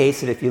is the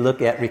case that if you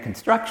look at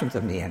reconstructions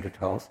of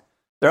Neanderthals,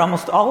 they're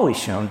almost always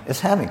shown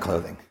as having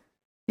clothing,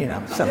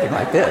 something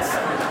like this.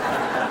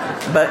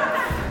 But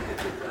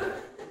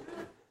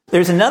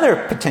there's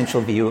another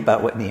potential view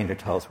about what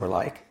Neanderthals were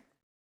like.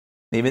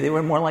 Maybe they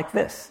were more like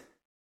this.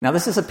 Now,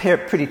 this is a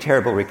pretty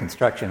terrible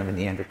reconstruction of a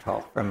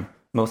Neanderthal from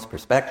most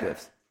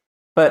perspectives.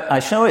 But I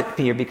show it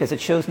here because it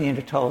shows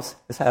Neanderthals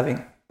as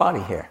having body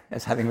hair,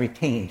 as having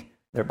retained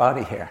their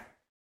body hair.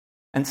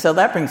 And so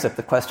that brings up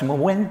the question, well,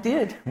 when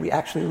did we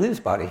actually lose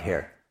body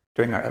hair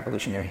during our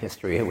evolutionary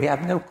history? We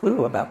have no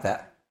clue about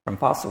that from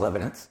fossil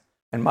evidence,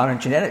 and modern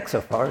genetics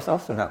so far has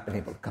also not been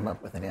able to come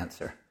up with an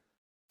answer.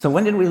 So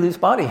when did we lose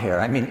body hair?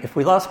 I mean, if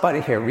we lost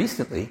body hair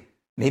recently,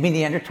 maybe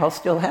Neanderthals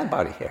still had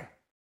body hair.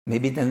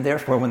 Maybe then,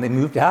 therefore, when they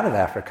moved out of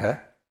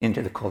Africa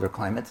into the colder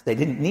climates, they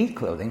didn't need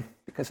clothing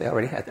because they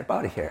already had their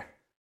body hair.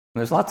 And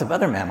there's lots of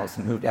other mammals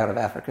that moved out of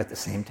Africa at the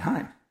same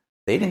time.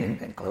 They didn't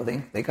invent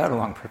clothing. They got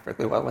along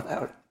perfectly well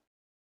without it.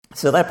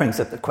 So that brings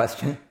up the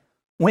question,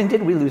 when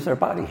did we lose our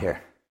body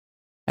hair?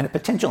 And a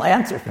potential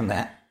answer from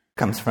that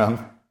comes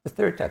from the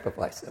third type of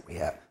lice that we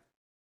have.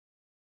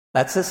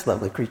 That's this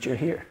lovely creature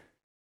here.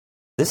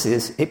 This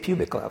is a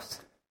pubic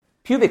louse.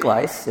 Pubic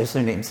lice, as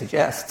their name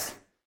suggests,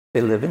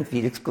 they live and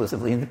feed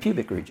exclusively in the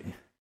pubic region.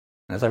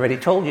 And as I already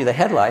told you, the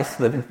head lice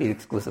live and feed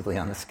exclusively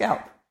on the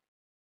scalp.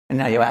 And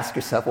now you ask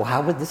yourself, well,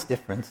 how would this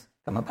difference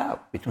come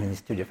about between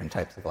these two different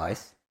types of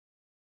lice?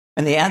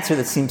 And the answer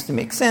that seems to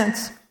make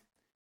sense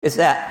is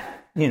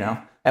that,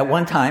 at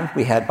one time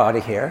we had body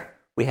hair,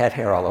 we had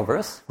hair all over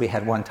us, we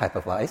had one type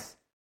of lice,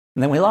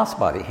 and then we lost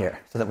body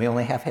hair, so that we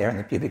only have hair in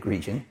the pubic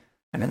region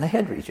and in the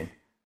head region.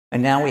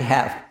 And now we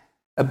have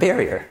a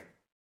barrier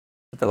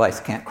that the lice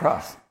can't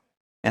cross.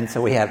 And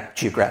so we have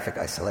geographic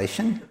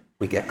isolation,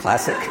 we get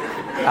classic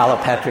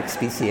allopatric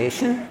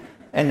speciation,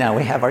 and now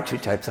we have our two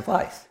types of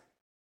lice.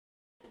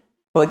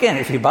 Well, again,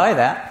 if you buy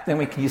that, then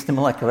we can use the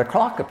molecular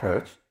clock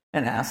approach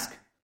and ask,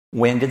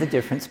 when did the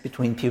difference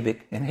between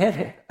pubic and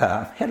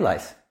head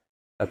lice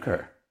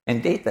occur?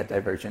 And date that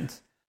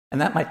divergence. And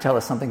that might tell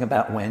us something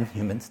about when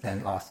humans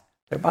then lost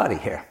their body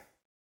hair.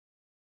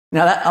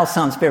 Now, that all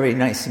sounds very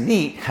nice and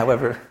neat.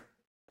 However,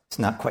 it's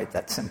not quite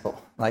that simple.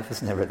 Life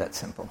is never that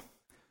simple.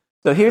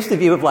 So here's the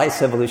view of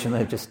lice evolution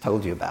that I just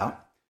told you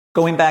about,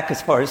 going back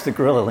as far as the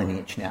gorilla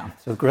lineage now.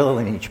 So the gorilla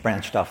lineage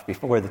branched off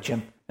before the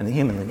chimp and the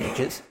human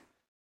lineages.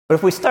 But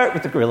if we start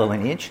with the gorilla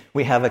lineage,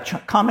 we have a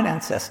common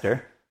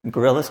ancestor,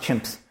 gorillas,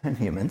 chimps, and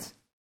humans.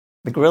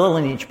 The gorilla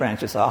lineage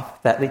branches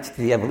off. That leads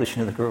to the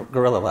evolution of the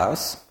gorilla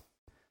louse.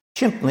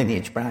 Chimp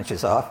lineage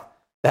branches off.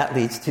 That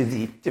leads to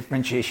the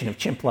differentiation of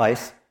chimp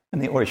lice and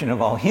the origin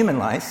of all human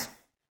lice.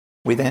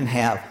 We then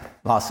have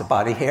loss of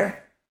body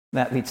hair.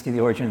 That leads to the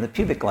origin of the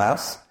pubic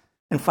louse.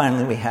 And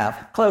finally, we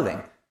have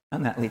clothing.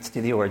 And that leads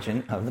to the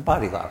origin of the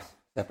body louse,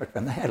 separate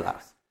from the head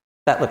louse.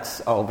 That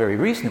looks all very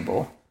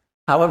reasonable.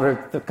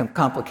 However, the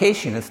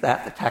complication is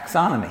that the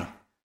taxonomy,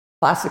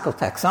 classical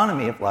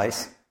taxonomy of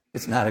lice,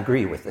 does not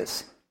agree with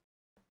this.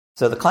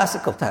 So the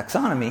classical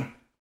taxonomy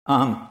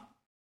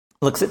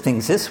looks at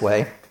things this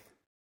way.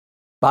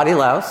 Body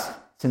louse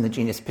is in the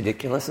genus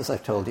Pediculus, as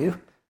I've told you,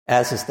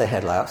 as is the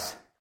head louse,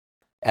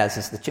 as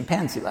is the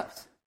chimpanzee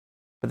louse.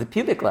 But the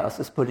pubic louse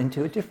is put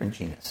into a different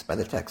genus by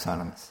the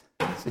taxonomists.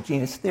 It's the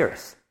genus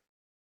Thyris.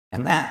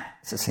 And that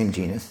is the same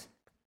genus,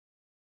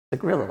 the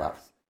gorilla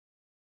louse.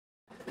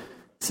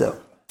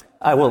 So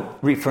I will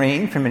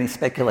refrain from any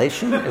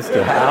speculation as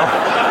to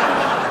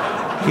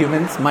how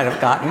humans might have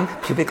gotten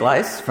pubic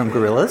lice from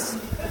gorillas.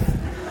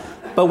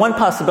 But one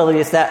possibility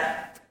is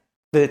that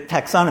the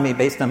taxonomy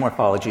based on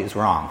morphology is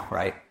wrong,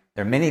 right?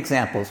 There are many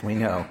examples we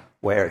know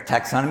where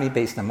taxonomy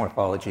based on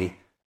morphology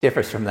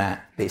differs from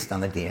that based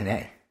on the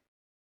DNA.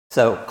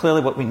 So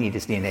clearly what we need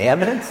is DNA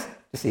evidence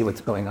to see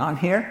what's going on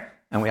here,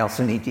 and we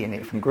also need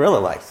DNA from gorilla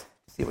lice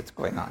to see what's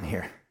going on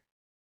here.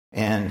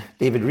 And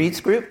David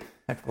Reed's group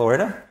at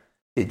Florida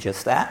did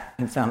just that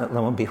and found that,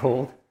 lo and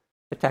behold,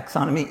 the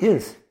taxonomy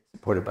is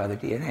supported by the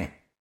DNA.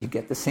 You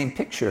get the same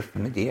picture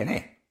from the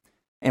DNA.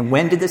 And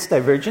when did this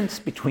divergence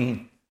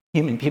between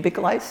human pubic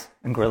lice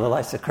and gorilla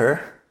lice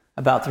occur?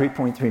 About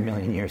 3.3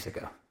 million years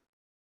ago.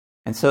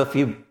 And so if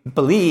you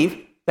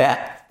believe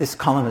that this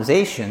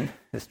colonization,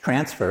 this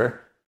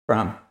transfer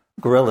from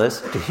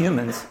gorillas to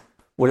humans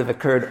would have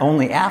occurred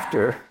only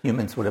after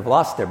humans would have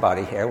lost their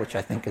body hair, which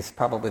I think is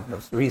probably the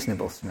most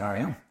reasonable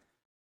scenario,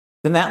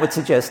 then that would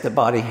suggest that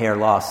body hair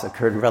loss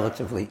occurred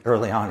relatively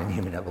early on in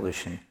human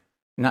evolution,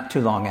 not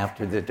too long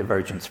after the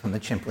divergence from the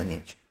chimp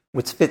lineage,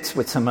 which fits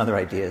with some other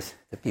ideas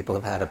that people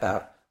have had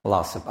about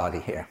loss of body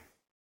hair.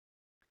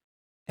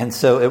 And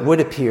so it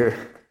would appear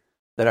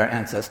that our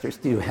ancestors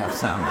do have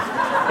some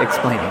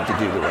explaining to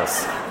do to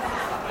us.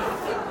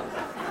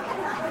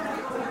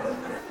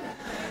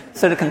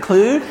 So to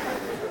conclude,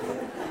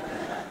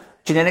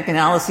 genetic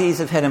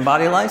analyses of head and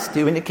body lice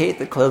do indicate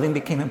that clothing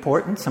became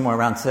important somewhere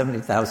around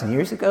 70,000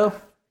 years ago.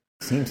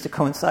 Seems to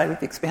coincide with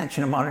the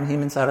expansion of modern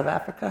humans out of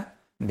Africa.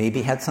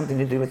 Maybe had something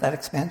to do with that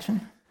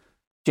expansion.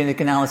 Genetic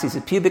analyses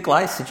of pubic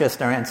lice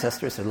suggest our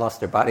ancestors had lost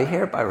their body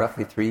hair by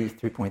roughly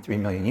 3.3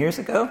 million years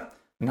ago,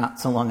 not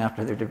so long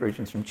after their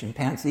divergence from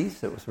chimpanzees,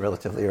 so it was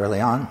relatively early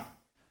on.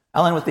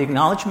 I'll end with the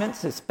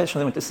acknowledgments,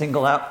 especially want to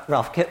single out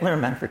Ralph Kittler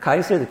and Manfred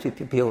Kaiser, the two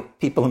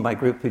people in my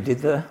group who did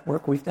the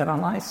work we've done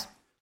on lice,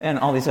 and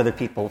all these other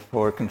people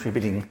for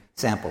contributing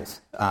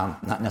samples,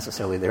 not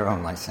necessarily their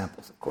own lice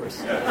samples, of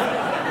course,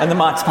 and the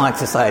Max Planck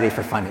Society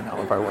for funding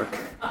all of our work.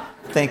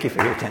 Thank you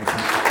for your attention.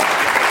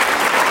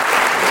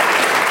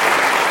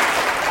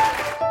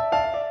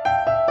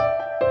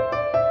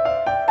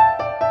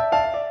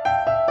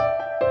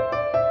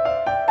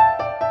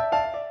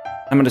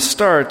 I'm going to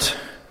start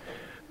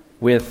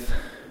with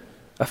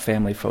a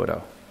family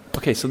photo.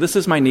 Okay, so this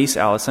is my niece,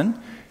 Allison.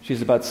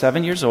 She's about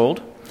 7 years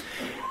old.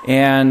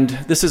 And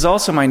this is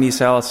also my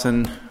niece,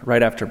 Allison,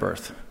 right after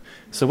birth.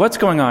 So what's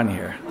going on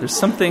here? There's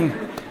something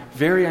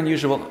very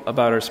unusual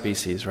about our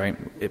species, right?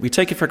 We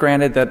take it for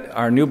granted that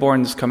our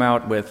newborns come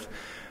out with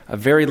a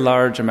very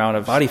large amount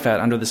of body fat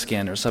under the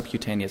skin, or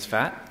subcutaneous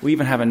fat. We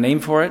even have a name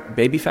for it,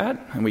 baby fat,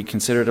 and we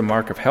consider it a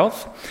mark of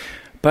health.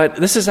 But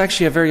this is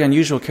actually a very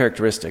unusual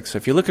characteristic. So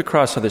if you look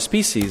across other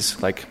species,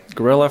 like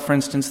gorilla, for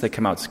instance, they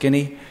come out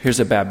skinny. Here's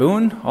a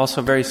baboon,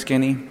 also very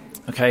skinny.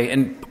 Okay,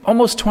 and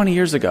almost 20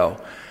 years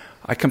ago,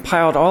 I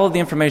compiled all of the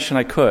information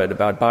I could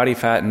about body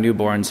fat in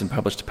newborns and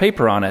published a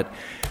paper on it,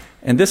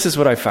 and this is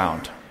what I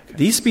found.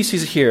 These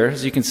species here,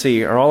 as you can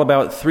see, are all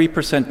about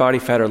 3% body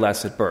fat or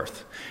less at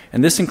birth.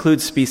 And this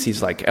includes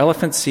species like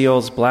elephant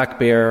seals, black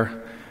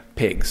bear,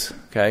 pigs.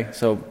 Okay,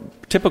 so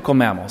typical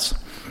mammals.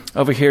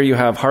 Over here you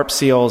have harp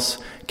seals,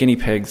 guinea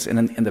pigs,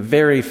 and the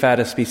very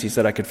fattest species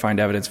that I could find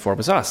evidence for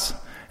was us,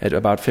 at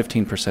about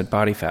 15%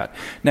 body fat.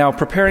 Now,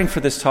 preparing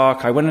for this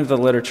talk, I went into the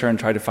literature and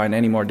tried to find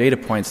any more data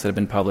points that have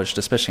been published,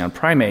 especially on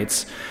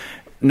primates.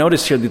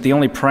 Notice here that the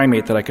only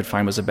primate that I could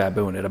find was a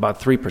baboon at about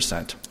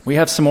 3%. We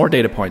have some more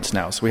data points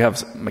now. So we have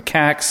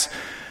macaques,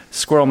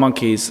 squirrel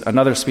monkeys,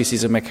 another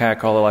species of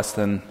macaque, all less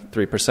than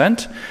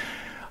 3%.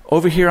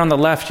 Over here on the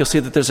left, you'll see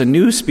that there's a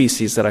new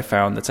species that I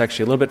found that's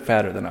actually a little bit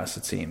fatter than us,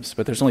 it seems.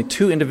 But there's only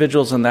 2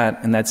 individuals in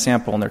that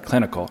sample, and they're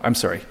clinical.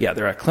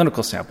 They're a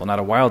clinical sample, not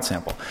a wild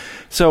sample.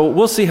 So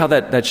we'll see how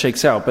that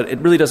shakes out, but it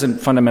really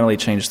doesn't fundamentally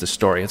change the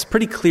story. It's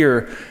pretty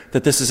clear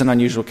that this is an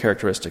unusual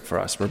characteristic for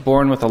us. We're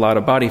born with a lot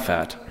of body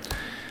fat.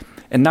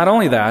 And not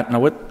only that, now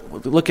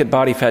look at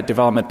body fat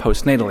development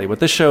postnatally. What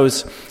this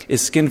shows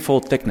is skin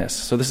fold thickness.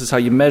 So this is how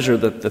you measure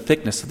the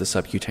thickness of the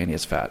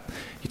subcutaneous fat.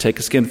 You take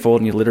a skin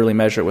fold and you literally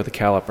measure it with a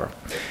caliper.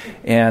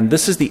 And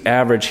this is the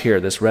average here,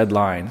 this red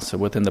line, so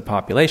within the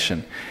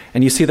population.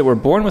 And you see that we're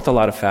born with a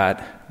lot of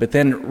fat, but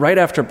then right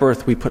after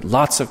birth we put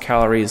lots of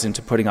calories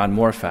into putting on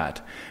more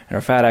fat. And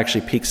our fat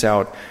actually peaks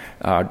out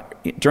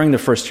during the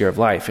first year of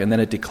life, and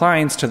then it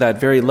declines to that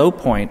very low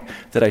point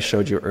that I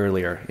showed you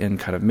earlier in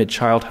kind of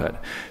mid-childhood.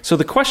 So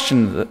the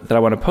question that I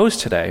want to pose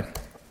today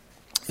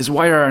is,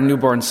 why are our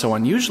newborns so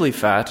unusually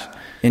fat,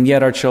 and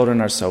yet our children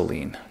are so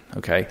lean?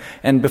 Okay,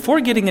 and before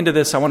getting into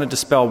this, I want to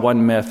dispel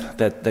one myth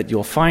that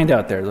you'll find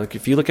out there. Look,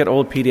 if you look at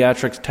old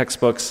pediatric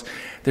textbooks,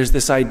 there's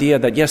this idea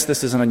that, yes,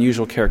 this is an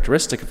unusual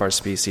characteristic of our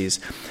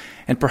species,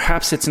 and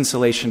perhaps it's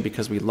insulation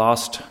because we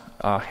lost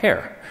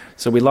hair.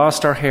 So we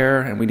lost our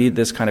hair, and we need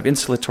this kind of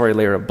insulatory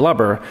layer of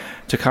blubber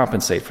to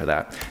compensate for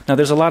that. Now,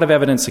 there's a lot of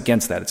evidence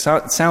against that. It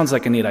sounds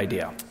like a neat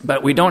idea,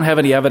 but we don't have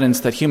any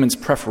evidence that humans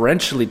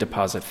preferentially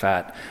deposit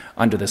fat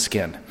under the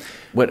skin.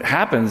 What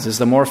happens is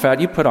the more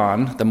fat you put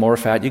on, the more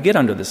fat you get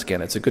under the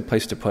skin. It's a good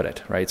place to put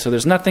it, right? So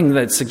there's nothing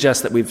that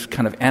suggests that we've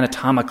kind of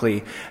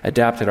anatomically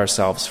adapted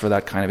ourselves for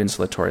that kind of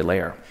insulatory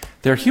layer.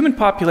 There are human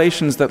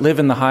populations that live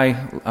in the high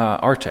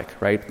Arctic,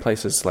 right?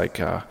 Places like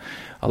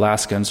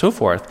Alaska and so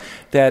forth,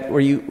 where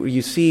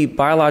you see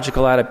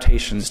biological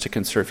adaptations to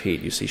conserve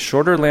heat. You see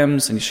shorter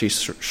limbs and you see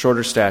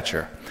shorter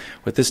stature.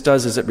 What this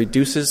does is it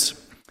reduces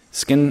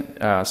skin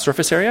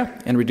surface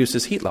area and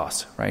reduces heat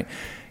loss, right?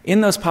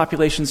 In those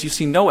populations, you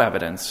see no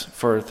evidence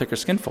for thicker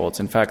skin folds.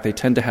 In fact, they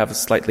tend to have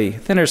slightly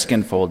thinner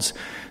skin folds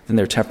than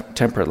their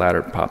temperate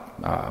latter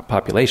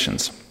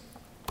populations.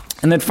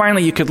 And then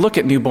finally, you could look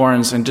at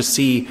newborns and just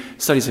see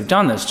studies have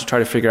done this to try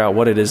to figure out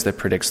what it is that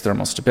predicts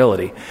thermal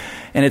stability.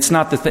 And it's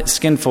not the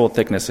skin fold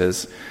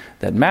thicknesses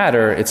that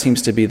matter. It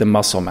seems to be the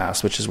muscle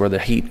mass, which is where the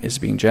heat is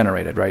being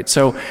generated, right?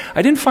 So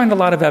I didn't find a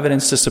lot of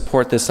evidence to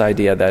support this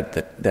idea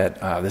that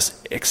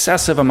this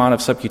excessive amount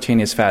of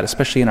subcutaneous fat,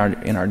 especially in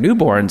our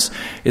newborns,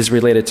 is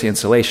related to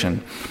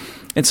insulation.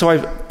 And so I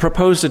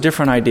proposed a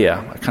different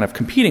idea, a kind of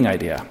competing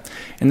idea,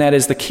 and that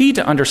is the key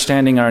to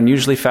understanding our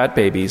unusually fat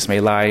babies may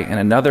lie in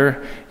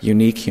another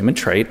unique human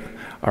trait,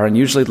 our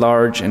unusually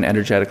large and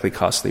energetically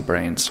costly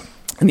brains.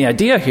 And the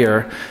idea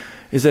here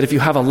is that if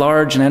you have a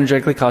large and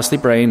energetically costly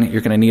brain,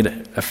 you're going to need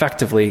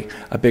effectively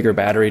a bigger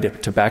battery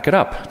to back it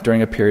up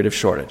during a period of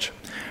shortage.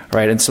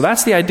 Right, and so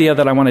that's the idea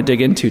that I want to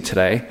dig into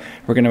today.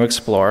 We're going to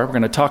explore. We're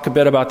going to talk a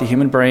bit about the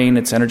human brain,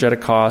 its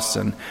energetic costs,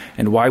 and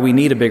why we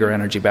need a bigger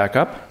energy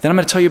backup. Then I'm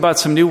going to tell you about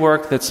some new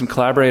work that some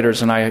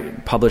collaborators and I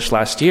published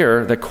last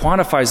year that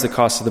quantifies the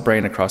cost of the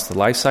brain across the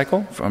life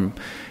cycle from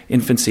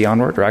infancy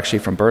onward, or actually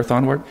from birth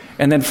onward.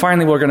 And then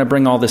finally, we're going to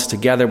bring all this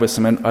together with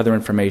some other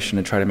information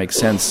and try to make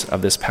sense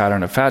of this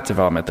pattern of fat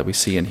development that we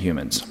see in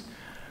humans.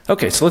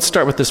 Okay, so let's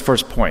start with this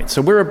first point.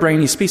 So we're a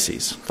brainy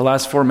species. The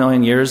last 4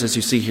 million years, as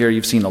you see here,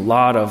 you've seen a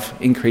lot of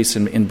increase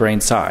in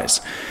brain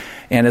size.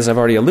 And as I've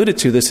already alluded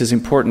to, this is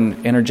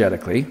important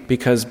energetically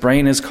because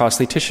brain is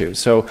costly tissue.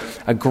 So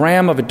a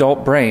gram of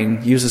adult brain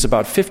uses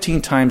about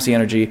 15 times the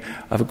energy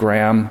of a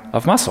gram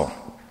of muscle.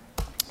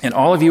 And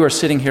all of you are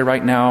sitting here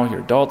right now,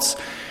 you're adults,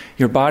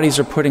 your bodies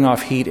are putting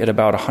off heat at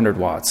about 100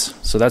 watts.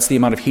 So that's the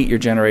amount of heat you're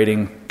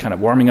generating, kind of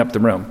warming up the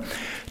room.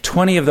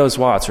 20 of those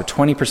watts, or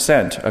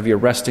 20% of your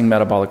resting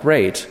metabolic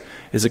rate,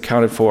 is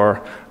accounted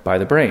for by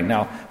the brain.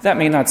 Now, that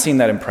may not seem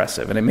that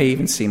impressive, and it may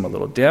even seem a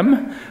little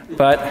dim,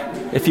 but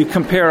if you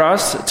compare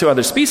us to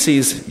other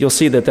species, you'll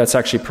see that that's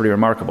actually pretty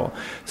remarkable.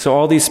 So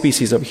all these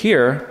species over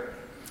here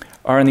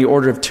are in the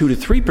order of 2 to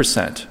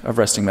 3% of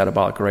resting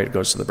metabolic rate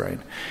goes to the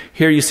brain.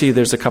 Here you see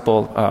there's a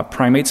couple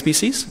primate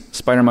species,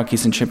 spider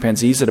monkeys and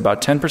chimpanzees at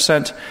about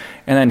 10%,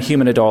 and then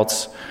human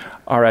adults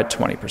are at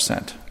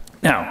 20%.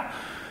 Now,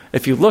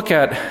 if you look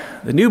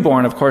at the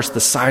newborn, of course, the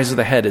size of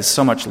the head is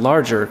so much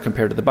larger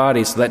compared to the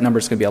body, so that number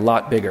is going to be a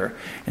lot bigger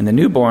in the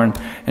newborn.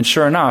 And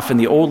sure enough, in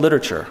the old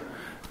literature,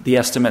 the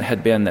estimate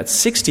had been that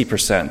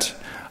 60%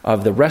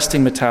 of the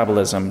resting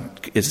metabolism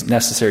is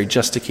necessary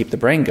just to keep the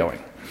brain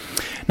going.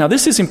 Now,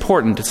 this is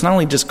important. It's not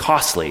only just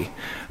costly,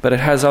 but it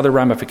has other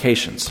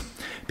ramifications.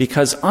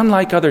 Because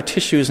unlike other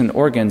tissues and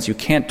organs, you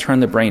can't turn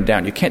the brain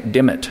down. You can't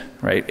dim it,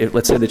 right?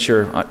 Let's say that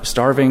you're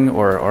starving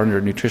or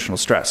under nutritional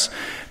stress.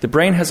 The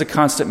brain has a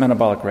constant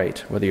metabolic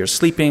rate, whether you're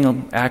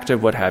sleeping,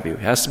 active, what have you. It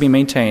has to be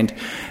maintained.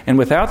 And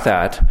without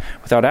that,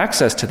 without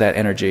access to that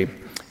energy,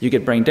 you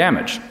get brain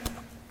damage.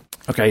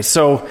 Okay,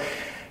 so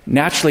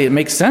naturally, it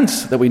makes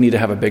sense that we need to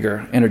have a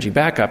bigger energy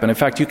backup. And in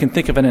fact, you can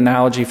think of an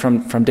analogy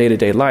from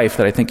day-to-day life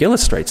that I think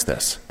illustrates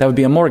this. That would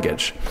be a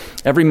mortgage.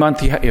 Every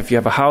month, if you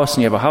have a house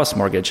and you have a house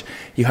mortgage,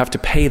 you have to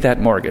pay that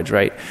mortgage,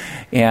 right?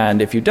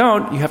 And if you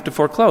don't, you have to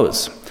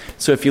foreclose.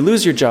 So if you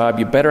lose your job,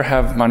 you better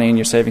have money in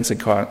your savings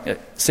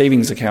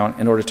account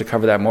in order to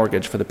cover that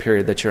mortgage for the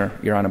period that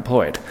you're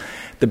unemployed.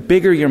 The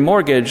bigger your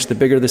mortgage, the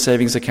bigger the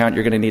savings account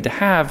you're going to need to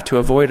have to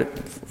avoid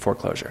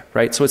foreclosure,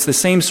 right? So it's the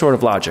same sort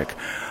of logic.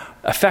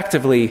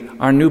 Effectively,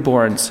 our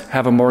newborns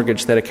have a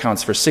mortgage that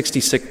accounts for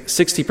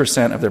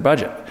 60% of their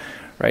budget,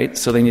 right?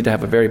 So they need to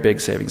have a very big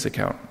savings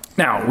account.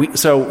 Now,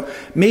 so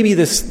maybe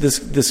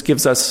this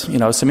gives us,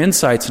 some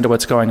insights into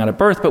what's going on at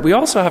birth, but we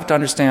also have to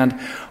understand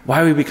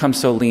why we become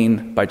so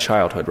lean by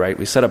childhood, right?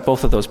 We set up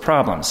both of those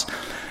problems.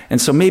 And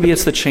so maybe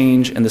it's the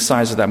change in the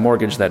size of that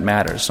mortgage that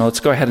matters. So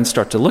let's go ahead and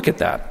start to look at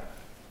that.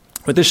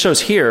 What this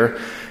shows here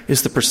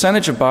is the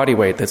percentage of body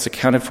weight that's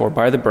accounted for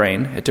by the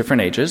brain at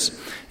different ages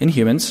in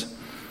humans.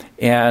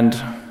 And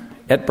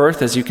at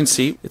birth, as you can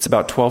see, it's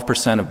about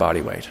 12% of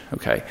body weight,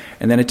 okay?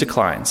 And then it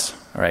declines,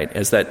 all right,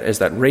 as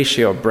that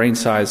ratio of brain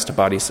size to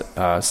body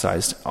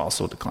size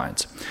also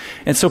declines.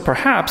 And so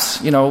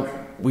perhaps,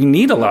 we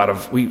need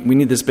we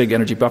need this big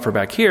energy buffer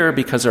back here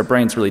because our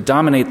brains really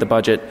dominate the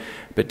budget,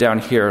 but down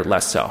here,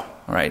 less so,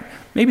 all right?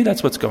 Maybe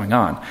that's what's going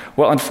on.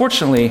 Well,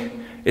 unfortunately,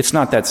 it's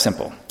not that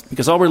simple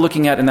because all we're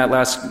looking at in that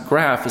last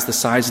graph is the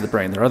size of the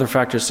brain. There are other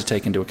factors to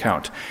take into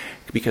account.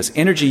 Because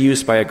energy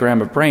use by a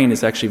gram of brain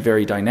is actually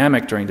very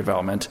dynamic during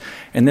development,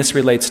 and this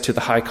relates to the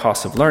high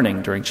cost of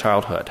learning during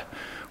childhood.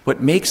 What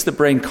makes the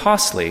brain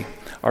costly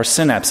are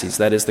synapses,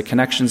 that is, the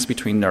connections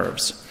between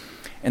nerves.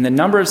 And the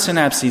number of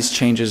synapses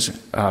changes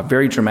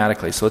very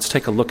dramatically, so let's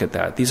take a look at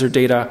that. These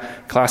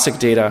are classic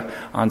data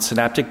on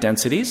synaptic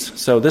densities.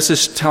 So this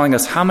is telling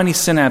us how many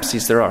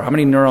synapses there are, how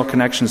many neural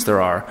connections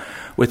there are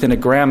within a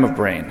gram of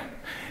brain.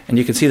 And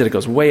you can see that it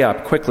goes way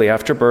up quickly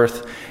after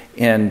birth,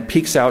 and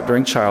peaks out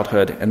during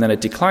childhood, and then it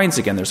declines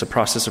again. There's a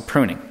process of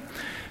pruning.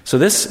 So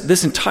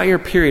this entire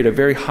period of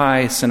very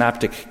high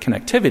synaptic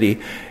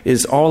connectivity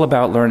is all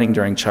about learning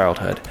during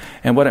childhood.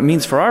 And what it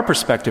means for our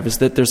perspective is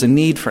that there's a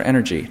need for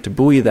energy to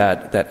buoy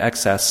that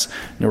excess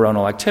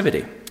neuronal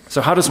activity.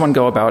 So how does one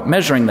go about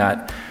measuring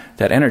that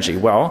energy?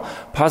 Well,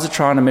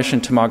 positron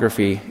emission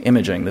tomography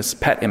imaging, this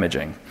PET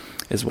imaging,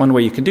 is one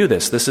way you can do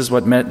this. This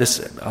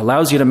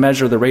allows you to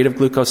measure the rate of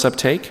glucose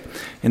uptake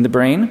in the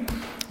brain.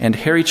 And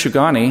Harry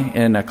Chugani,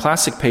 in a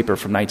classic paper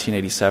from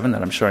 1987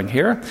 that I'm showing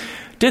here,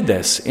 did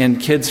this in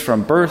kids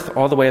from birth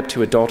all the way up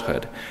to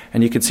adulthood.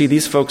 And you can see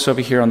these folks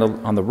over here on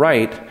the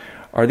right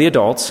are the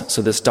adults.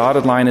 So this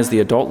dotted line is the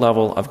adult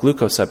level of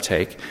glucose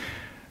uptake.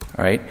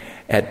 All right.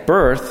 At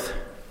birth,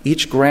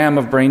 each gram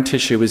of brain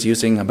tissue is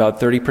using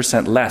about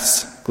 30%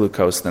 less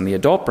glucose than the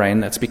adult brain.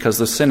 That's because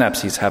the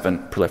synapses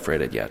haven't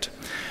proliferated yet.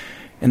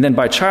 And then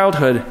by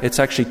childhood, it's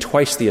actually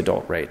twice the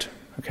adult rate.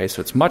 Okay, so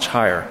it's much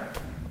higher.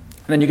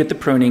 And then you get the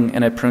pruning,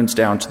 and it prunes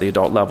down to the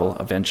adult level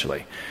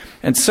eventually.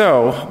 And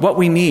so what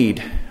we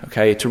need,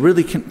 okay, to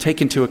really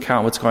take into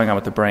account what's going on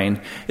with the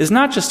brain is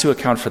not just to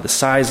account for the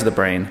size of the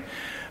brain,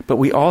 but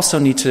we also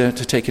need to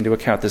take into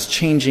account this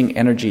changing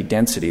energy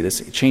density,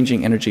 this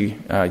changing energy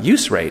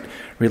use rate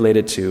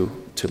related to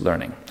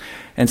learning.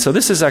 And so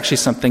this is actually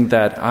something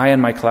that I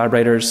and my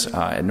collaborators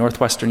at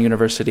Northwestern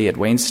University, at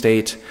Wayne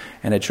State,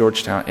 and at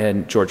Georgetown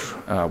and George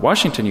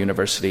Washington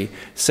University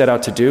set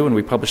out to do, and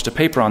we published a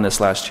paper on this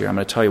last year. I'm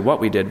going to tell you what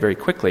we did very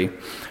quickly.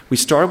 We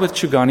started with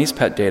Chugani's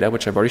PET data,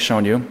 which I've already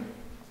shown you.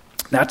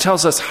 That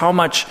tells us how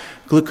much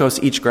glucose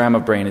each gram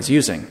of brain is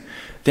using.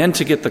 Then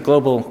to get the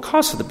global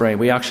cost of the brain,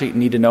 we actually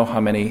need to know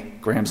how many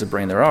grams of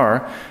brain there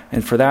are.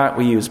 And for that,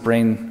 we use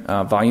brain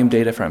volume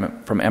data from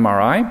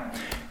MRI.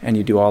 And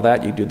you do all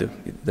that, you do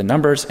the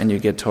numbers, and you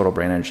get total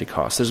brain energy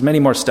cost. There's many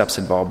more steps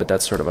involved, but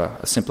that's sort of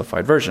a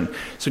simplified version.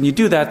 So when you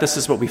do that, this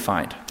is what we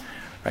find.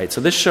 Right?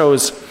 So this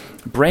shows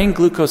brain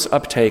glucose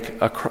uptake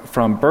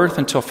from birth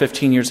until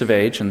 15 years of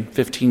age, and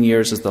 15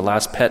 years is the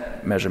last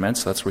PET measurement,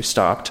 so that's where we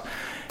stopped.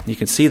 And you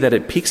can see that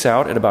it peaks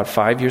out at about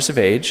 5 years of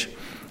age.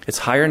 It's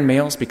higher in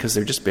males because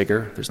they're just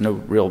bigger. There's no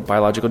real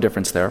biological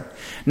difference there.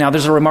 Now,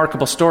 there's a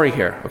remarkable story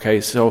here. Okay,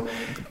 so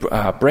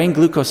brain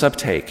glucose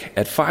uptake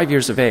at 5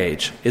 years of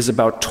age is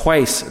about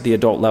twice the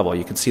adult level.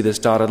 You can see this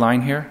dotted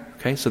line here.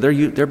 Okay, so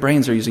their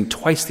brains are using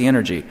twice the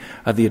energy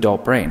of the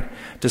adult brain,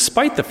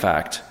 despite the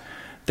fact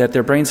that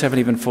their brains haven't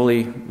even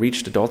fully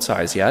reached adult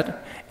size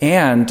yet,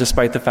 and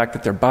despite the fact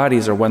that their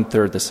bodies are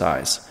 1/3 the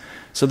size.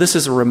 So this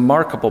is a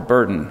remarkable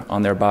burden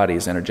on their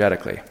bodies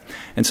energetically.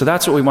 And so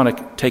that's what we want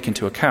to take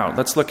into account.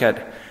 Let's look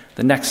at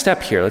the next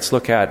step here. Let's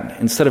look at,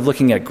 instead of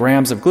looking at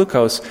grams of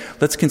glucose,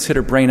 let's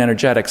consider brain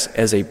energetics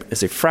as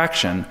a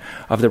fraction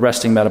of the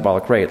resting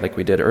metabolic rate, like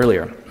we did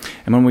earlier.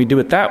 And when we do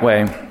it that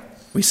way,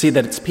 we see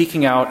that it's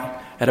peaking out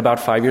at about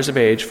 5 years of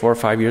age, 4 or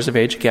 5 years of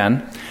age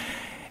again.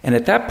 And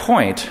at that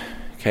point,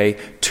 okay,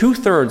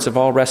 2/3 of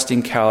all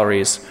resting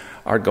calories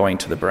are going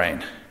to the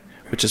brain,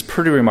 which is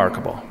pretty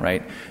remarkable,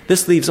 right?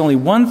 This leaves only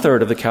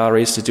 1/3 of the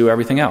calories to do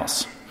everything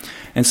else.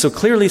 And so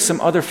clearly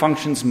some other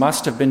functions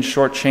must have been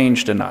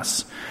shortchanged in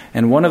us.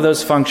 And one of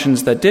those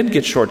functions that did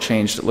get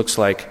shortchanged, it looks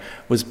like,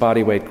 was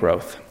body weight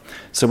growth.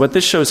 So what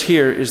this shows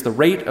here is the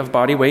rate of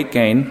body weight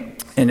gain.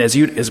 And as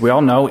we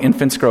all know,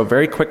 infants grow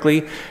very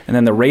quickly, and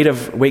then the rate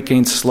of weight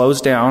gain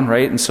slows down,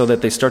 right? And so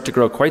that they start to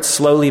grow quite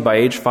slowly by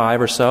age 5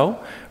 or so,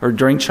 or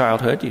during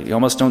childhood. You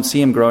almost don't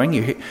see them growing.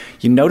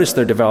 You notice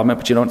their development,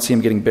 but you don't see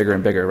them getting bigger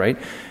and bigger, right?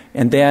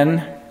 And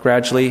then,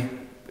 gradually,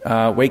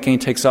 weight gain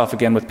takes off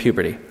again with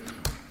puberty.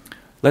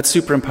 Let's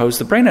superimpose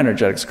the brain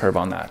energetics curve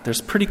on that.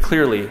 There's pretty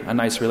clearly a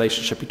nice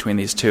relationship between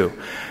these two.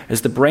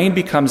 As the brain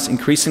becomes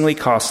increasingly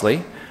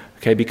costly,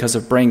 okay, because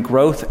of brain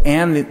growth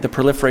and the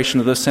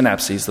proliferation of those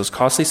synapses, those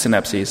costly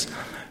synapses,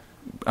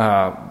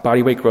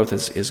 body weight growth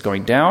is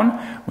going down.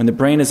 When the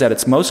brain is at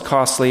its most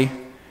costly,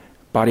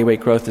 body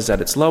weight growth is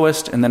at its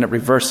lowest, and then it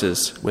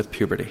reverses with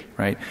puberty,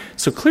 right?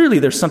 So clearly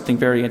there's something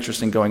very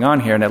interesting going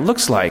on here, and it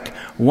looks like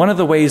one of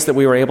the ways that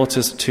we were able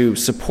to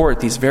support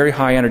these very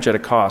high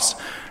energetic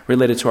costs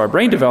related to our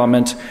brain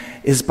development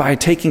is by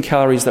taking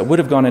calories that would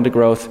have gone into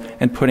growth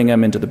and putting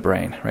them into the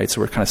brain, right? So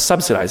we're kind of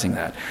subsidizing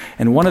that.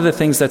 And one of the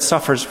things that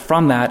suffers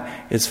from that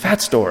is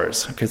fat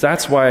stores, because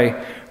that's why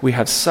we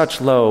have such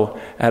low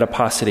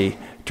adiposity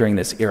during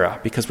this era,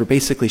 because we're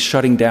basically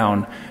shutting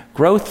down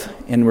growth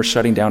and we're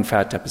shutting down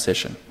fat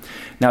deposition.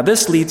 Now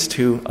this leads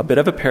to a bit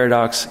of a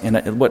paradox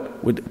and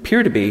what would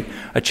appear to be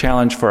a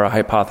challenge for our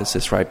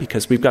hypothesis, right?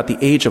 Because we've got the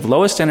age of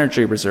lowest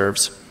energy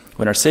reserves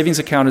when our savings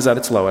account is at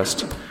its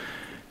lowest,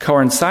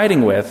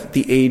 coinciding with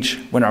the age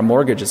when our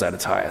mortgage is at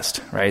its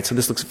highest, right? So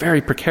this looks very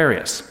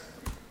precarious.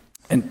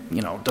 And,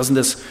 doesn't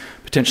this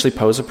potentially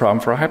pose a problem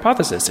for our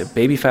hypothesis? If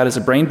baby fat is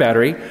a brain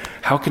battery,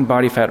 how can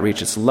body fat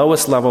reach its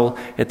lowest level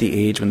at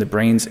the age when the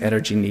brain's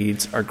energy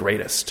needs are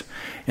greatest?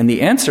 And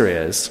the answer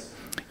is,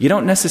 you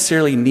don't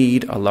necessarily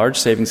need a large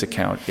savings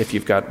account if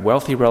you've got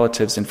wealthy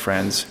relatives and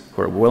friends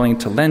who are willing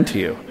to lend to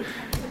you.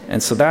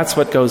 And so that's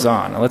what goes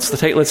on. Let's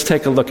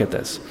take a look at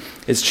this.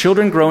 As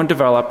children grow and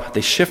develop,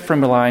 they shift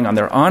from relying on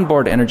their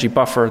onboard energy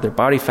buffer, their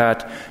body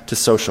fat, to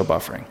social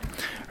buffering.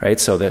 Right?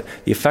 So the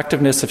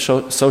effectiveness of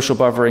social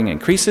buffering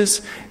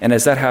increases, and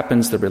as that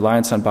happens, the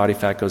reliance on body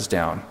fat goes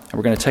down. And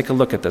we're going to take a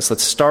look at this.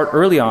 Let's start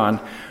early on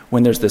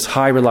when there's this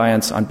high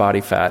reliance on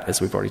body fat, as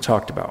we've already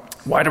talked about.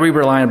 Why do we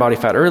rely on body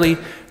fat early?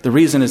 The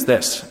reason is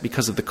this,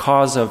 because of the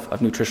cause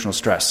of nutritional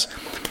stress.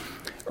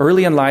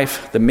 Early in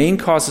life, the main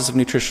causes of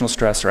nutritional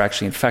stress are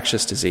actually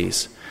infectious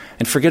disease.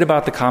 And forget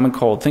about the common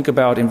cold. Think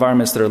about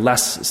environments that are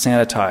less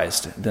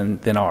sanitized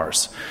than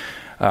ours.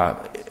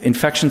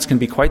 Infections can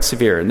be quite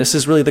severe, and this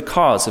is really the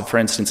cause of, for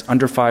instance,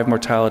 under 5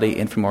 mortality,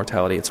 infant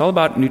mortality. It's all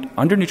about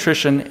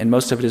undernutrition, and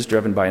most of it is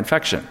driven by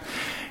infection.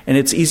 And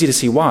it's easy to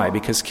see why,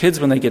 because kids,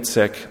 when they get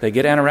sick, they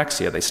get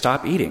anorexia, they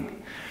stop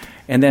eating.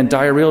 And then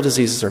diarrheal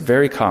diseases are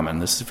very common.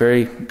 This is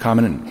very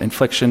common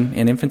infliction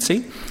in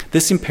infancy.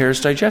 This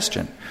impairs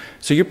digestion.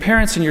 So your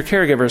parents and your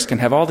caregivers can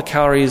have all the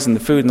calories and the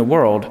food in the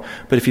world,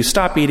 but if you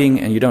stop eating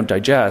and you don't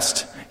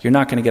digest, you're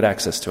not going to get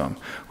access to them,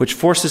 which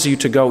forces you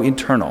to go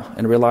internal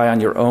and rely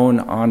on your own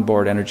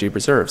onboard energy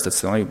reserves.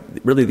 That's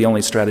really the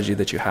only strategy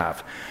that you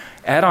have.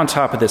 Add on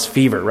top of this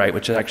fever, right,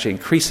 which actually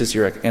increases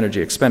your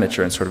energy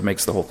expenditure and sort of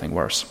makes the whole thing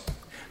worse.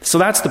 So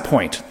that's the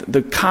point.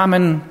 The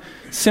common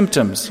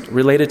symptoms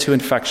related to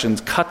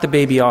infections cut the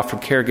baby off from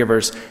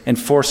caregivers and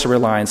force a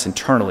reliance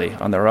internally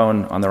on their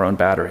own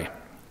battery.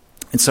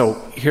 And so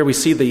here we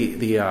see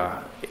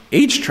the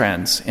age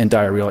trends in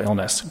diarrheal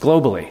illness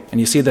globally, and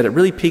you see that it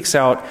really peaks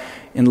out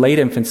in late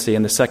infancy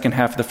in the second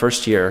half of the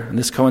first year, and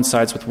this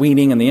coincides with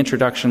weaning and the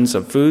introductions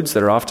of foods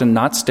that are often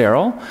not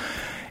sterile.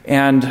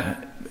 And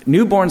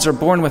newborns are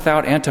born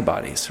without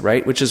antibodies,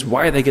 right, which is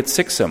why they get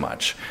sick so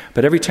much.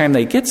 But every time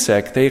they get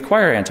sick, they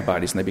acquire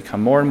antibodies, and they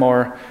become more and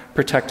more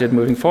protected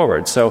moving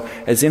forward. So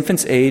as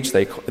infants age,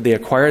 they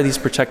acquire these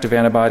protective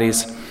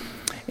antibodies,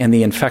 and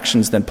the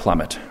infections then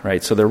plummet,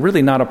 right? So they're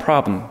really not a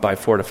problem by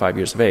 4 to 5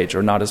 years of age,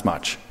 or not as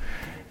much.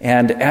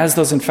 And as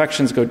those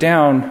infections go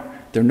down,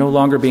 they're no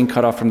longer being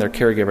cut off from their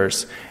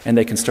caregivers, and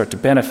they can start to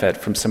benefit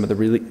from some of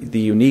the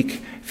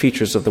unique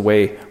features of the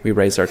way we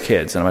raise our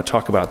kids. And I'm going to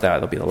talk about that.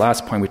 That'll be the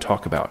last point we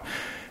talk about.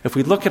 If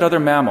we look at other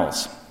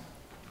mammals,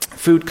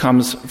 food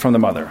comes from the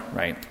mother,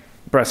 right?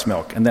 Breast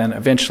milk, and then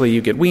eventually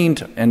you get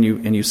weaned and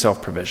you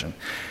self-provision.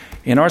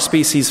 In our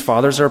species,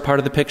 fathers are a part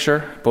of the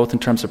picture, both in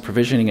terms of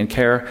provisioning and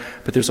care,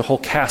 but there's a whole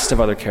cast of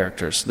other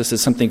characters. This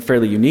is something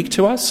fairly unique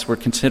to us. We're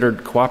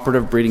considered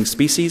cooperative breeding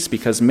species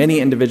because many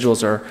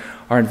individuals are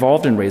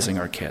involved in raising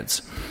our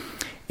kids.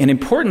 And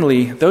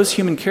importantly, those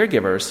human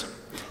caregivers,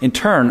 in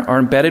turn, are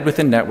embedded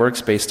within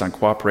networks based on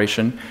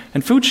cooperation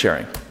and food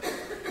sharing.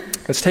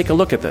 Let's take a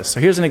look at this.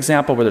 So here's an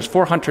example where there's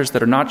 4 hunters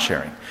that are not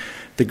sharing.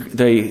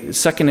 The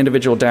second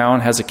individual down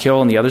has a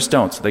kill and the others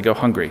don't, so they go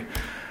hungry.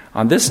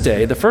 On this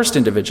day, the first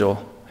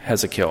individual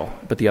has a kill,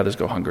 but the others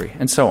go hungry,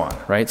 and so on,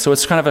 right? So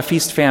it's kind of a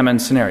feast-famine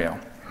scenario.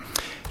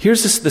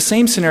 Here's the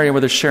same scenario where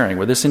they're sharing,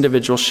 where this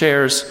individual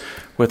shares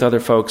with other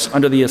folks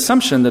under the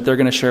assumption that they're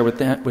going to share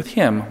with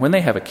him when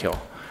they have a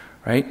kill,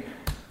 right?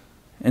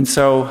 And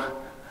so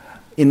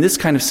in this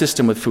kind of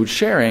system with food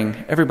sharing,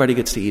 everybody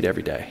gets to eat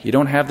every day. You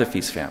don't have the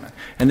feast-famine.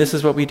 And this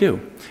is what we do.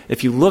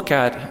 If you look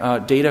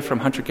at data from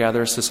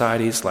hunter-gatherer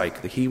societies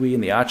like the Hiwi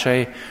and the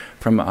Ache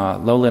from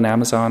lowland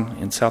Amazon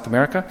in South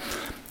America,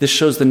 this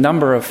shows the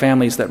number of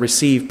families that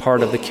receive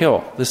part of the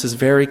kill. This is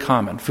very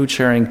common. Food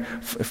sharing,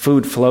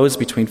 food flows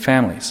between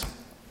families.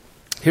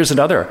 Here's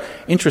another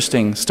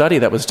interesting study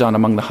that was done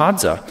among the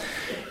Hadza.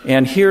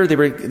 And here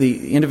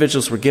the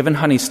individuals were given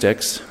honey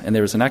sticks, and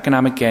there was an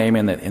economic game,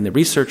 and the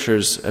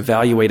researchers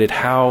evaluated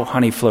how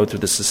honey flowed through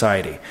the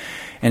society.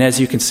 And as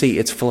you can see,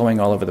 it's flowing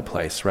all over the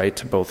place, right,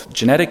 to both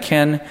genetic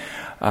kin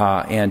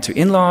and to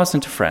in-laws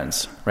and to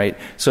friends, right?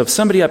 So if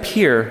somebody up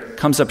here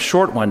comes up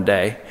short one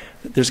day,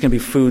 there's going to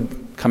be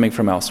food coming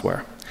from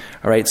elsewhere.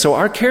 All right, so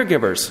our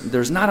caregivers,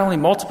 there's not only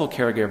multiple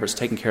caregivers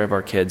taking care of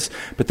our kids,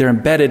 but they're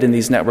embedded in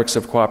these networks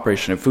of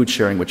cooperation and food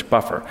sharing which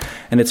buffer.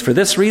 And it's for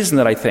this reason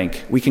that I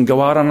think we can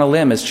go out on a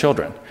limb as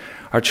children.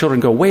 Our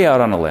children go way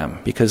out on a limb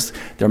because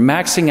they're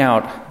maxing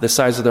out the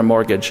size of their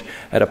mortgage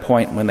at a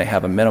point when they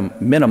have a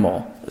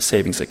minimal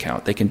savings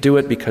account. They can do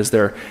it because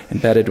they're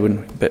embedded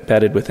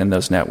within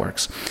those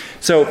networks.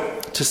 So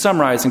to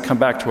summarize and come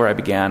back to where I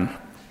began,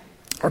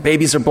 our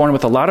babies are born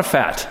with a lot of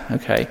fat,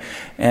 okay?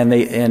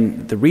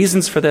 And the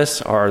reasons for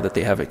this are that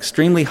they have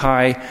extremely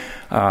high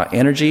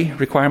energy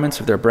requirements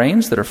of their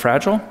brains that are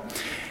fragile,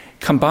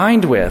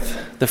 combined with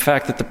the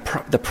fact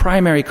that the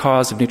primary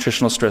cause of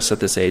nutritional stress at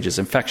this age is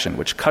infection,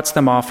 which cuts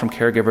them off from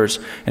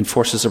caregivers and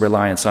forces a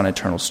reliance on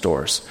internal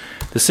stores.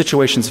 The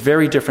situation is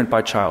very different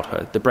by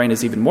childhood. The brain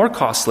is even more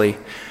costly,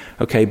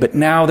 okay, but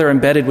now they're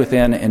embedded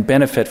within and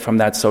benefit from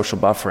that social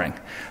buffering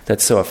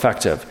that's so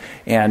effective.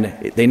 And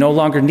they no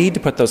longer need to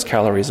put those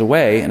calories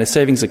away in a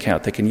savings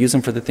account. They can use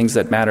them for the things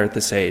that matter at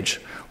this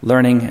age,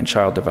 learning and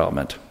child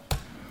development.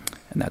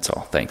 And that's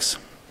all. Thanks.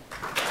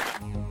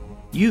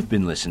 You've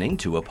been listening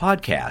to a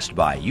podcast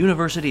by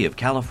University of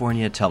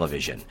California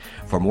Television.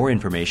 For more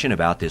information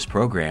about this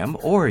program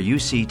or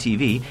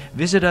UCTV,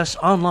 visit us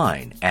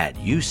online at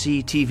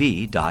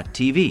uctv.tv.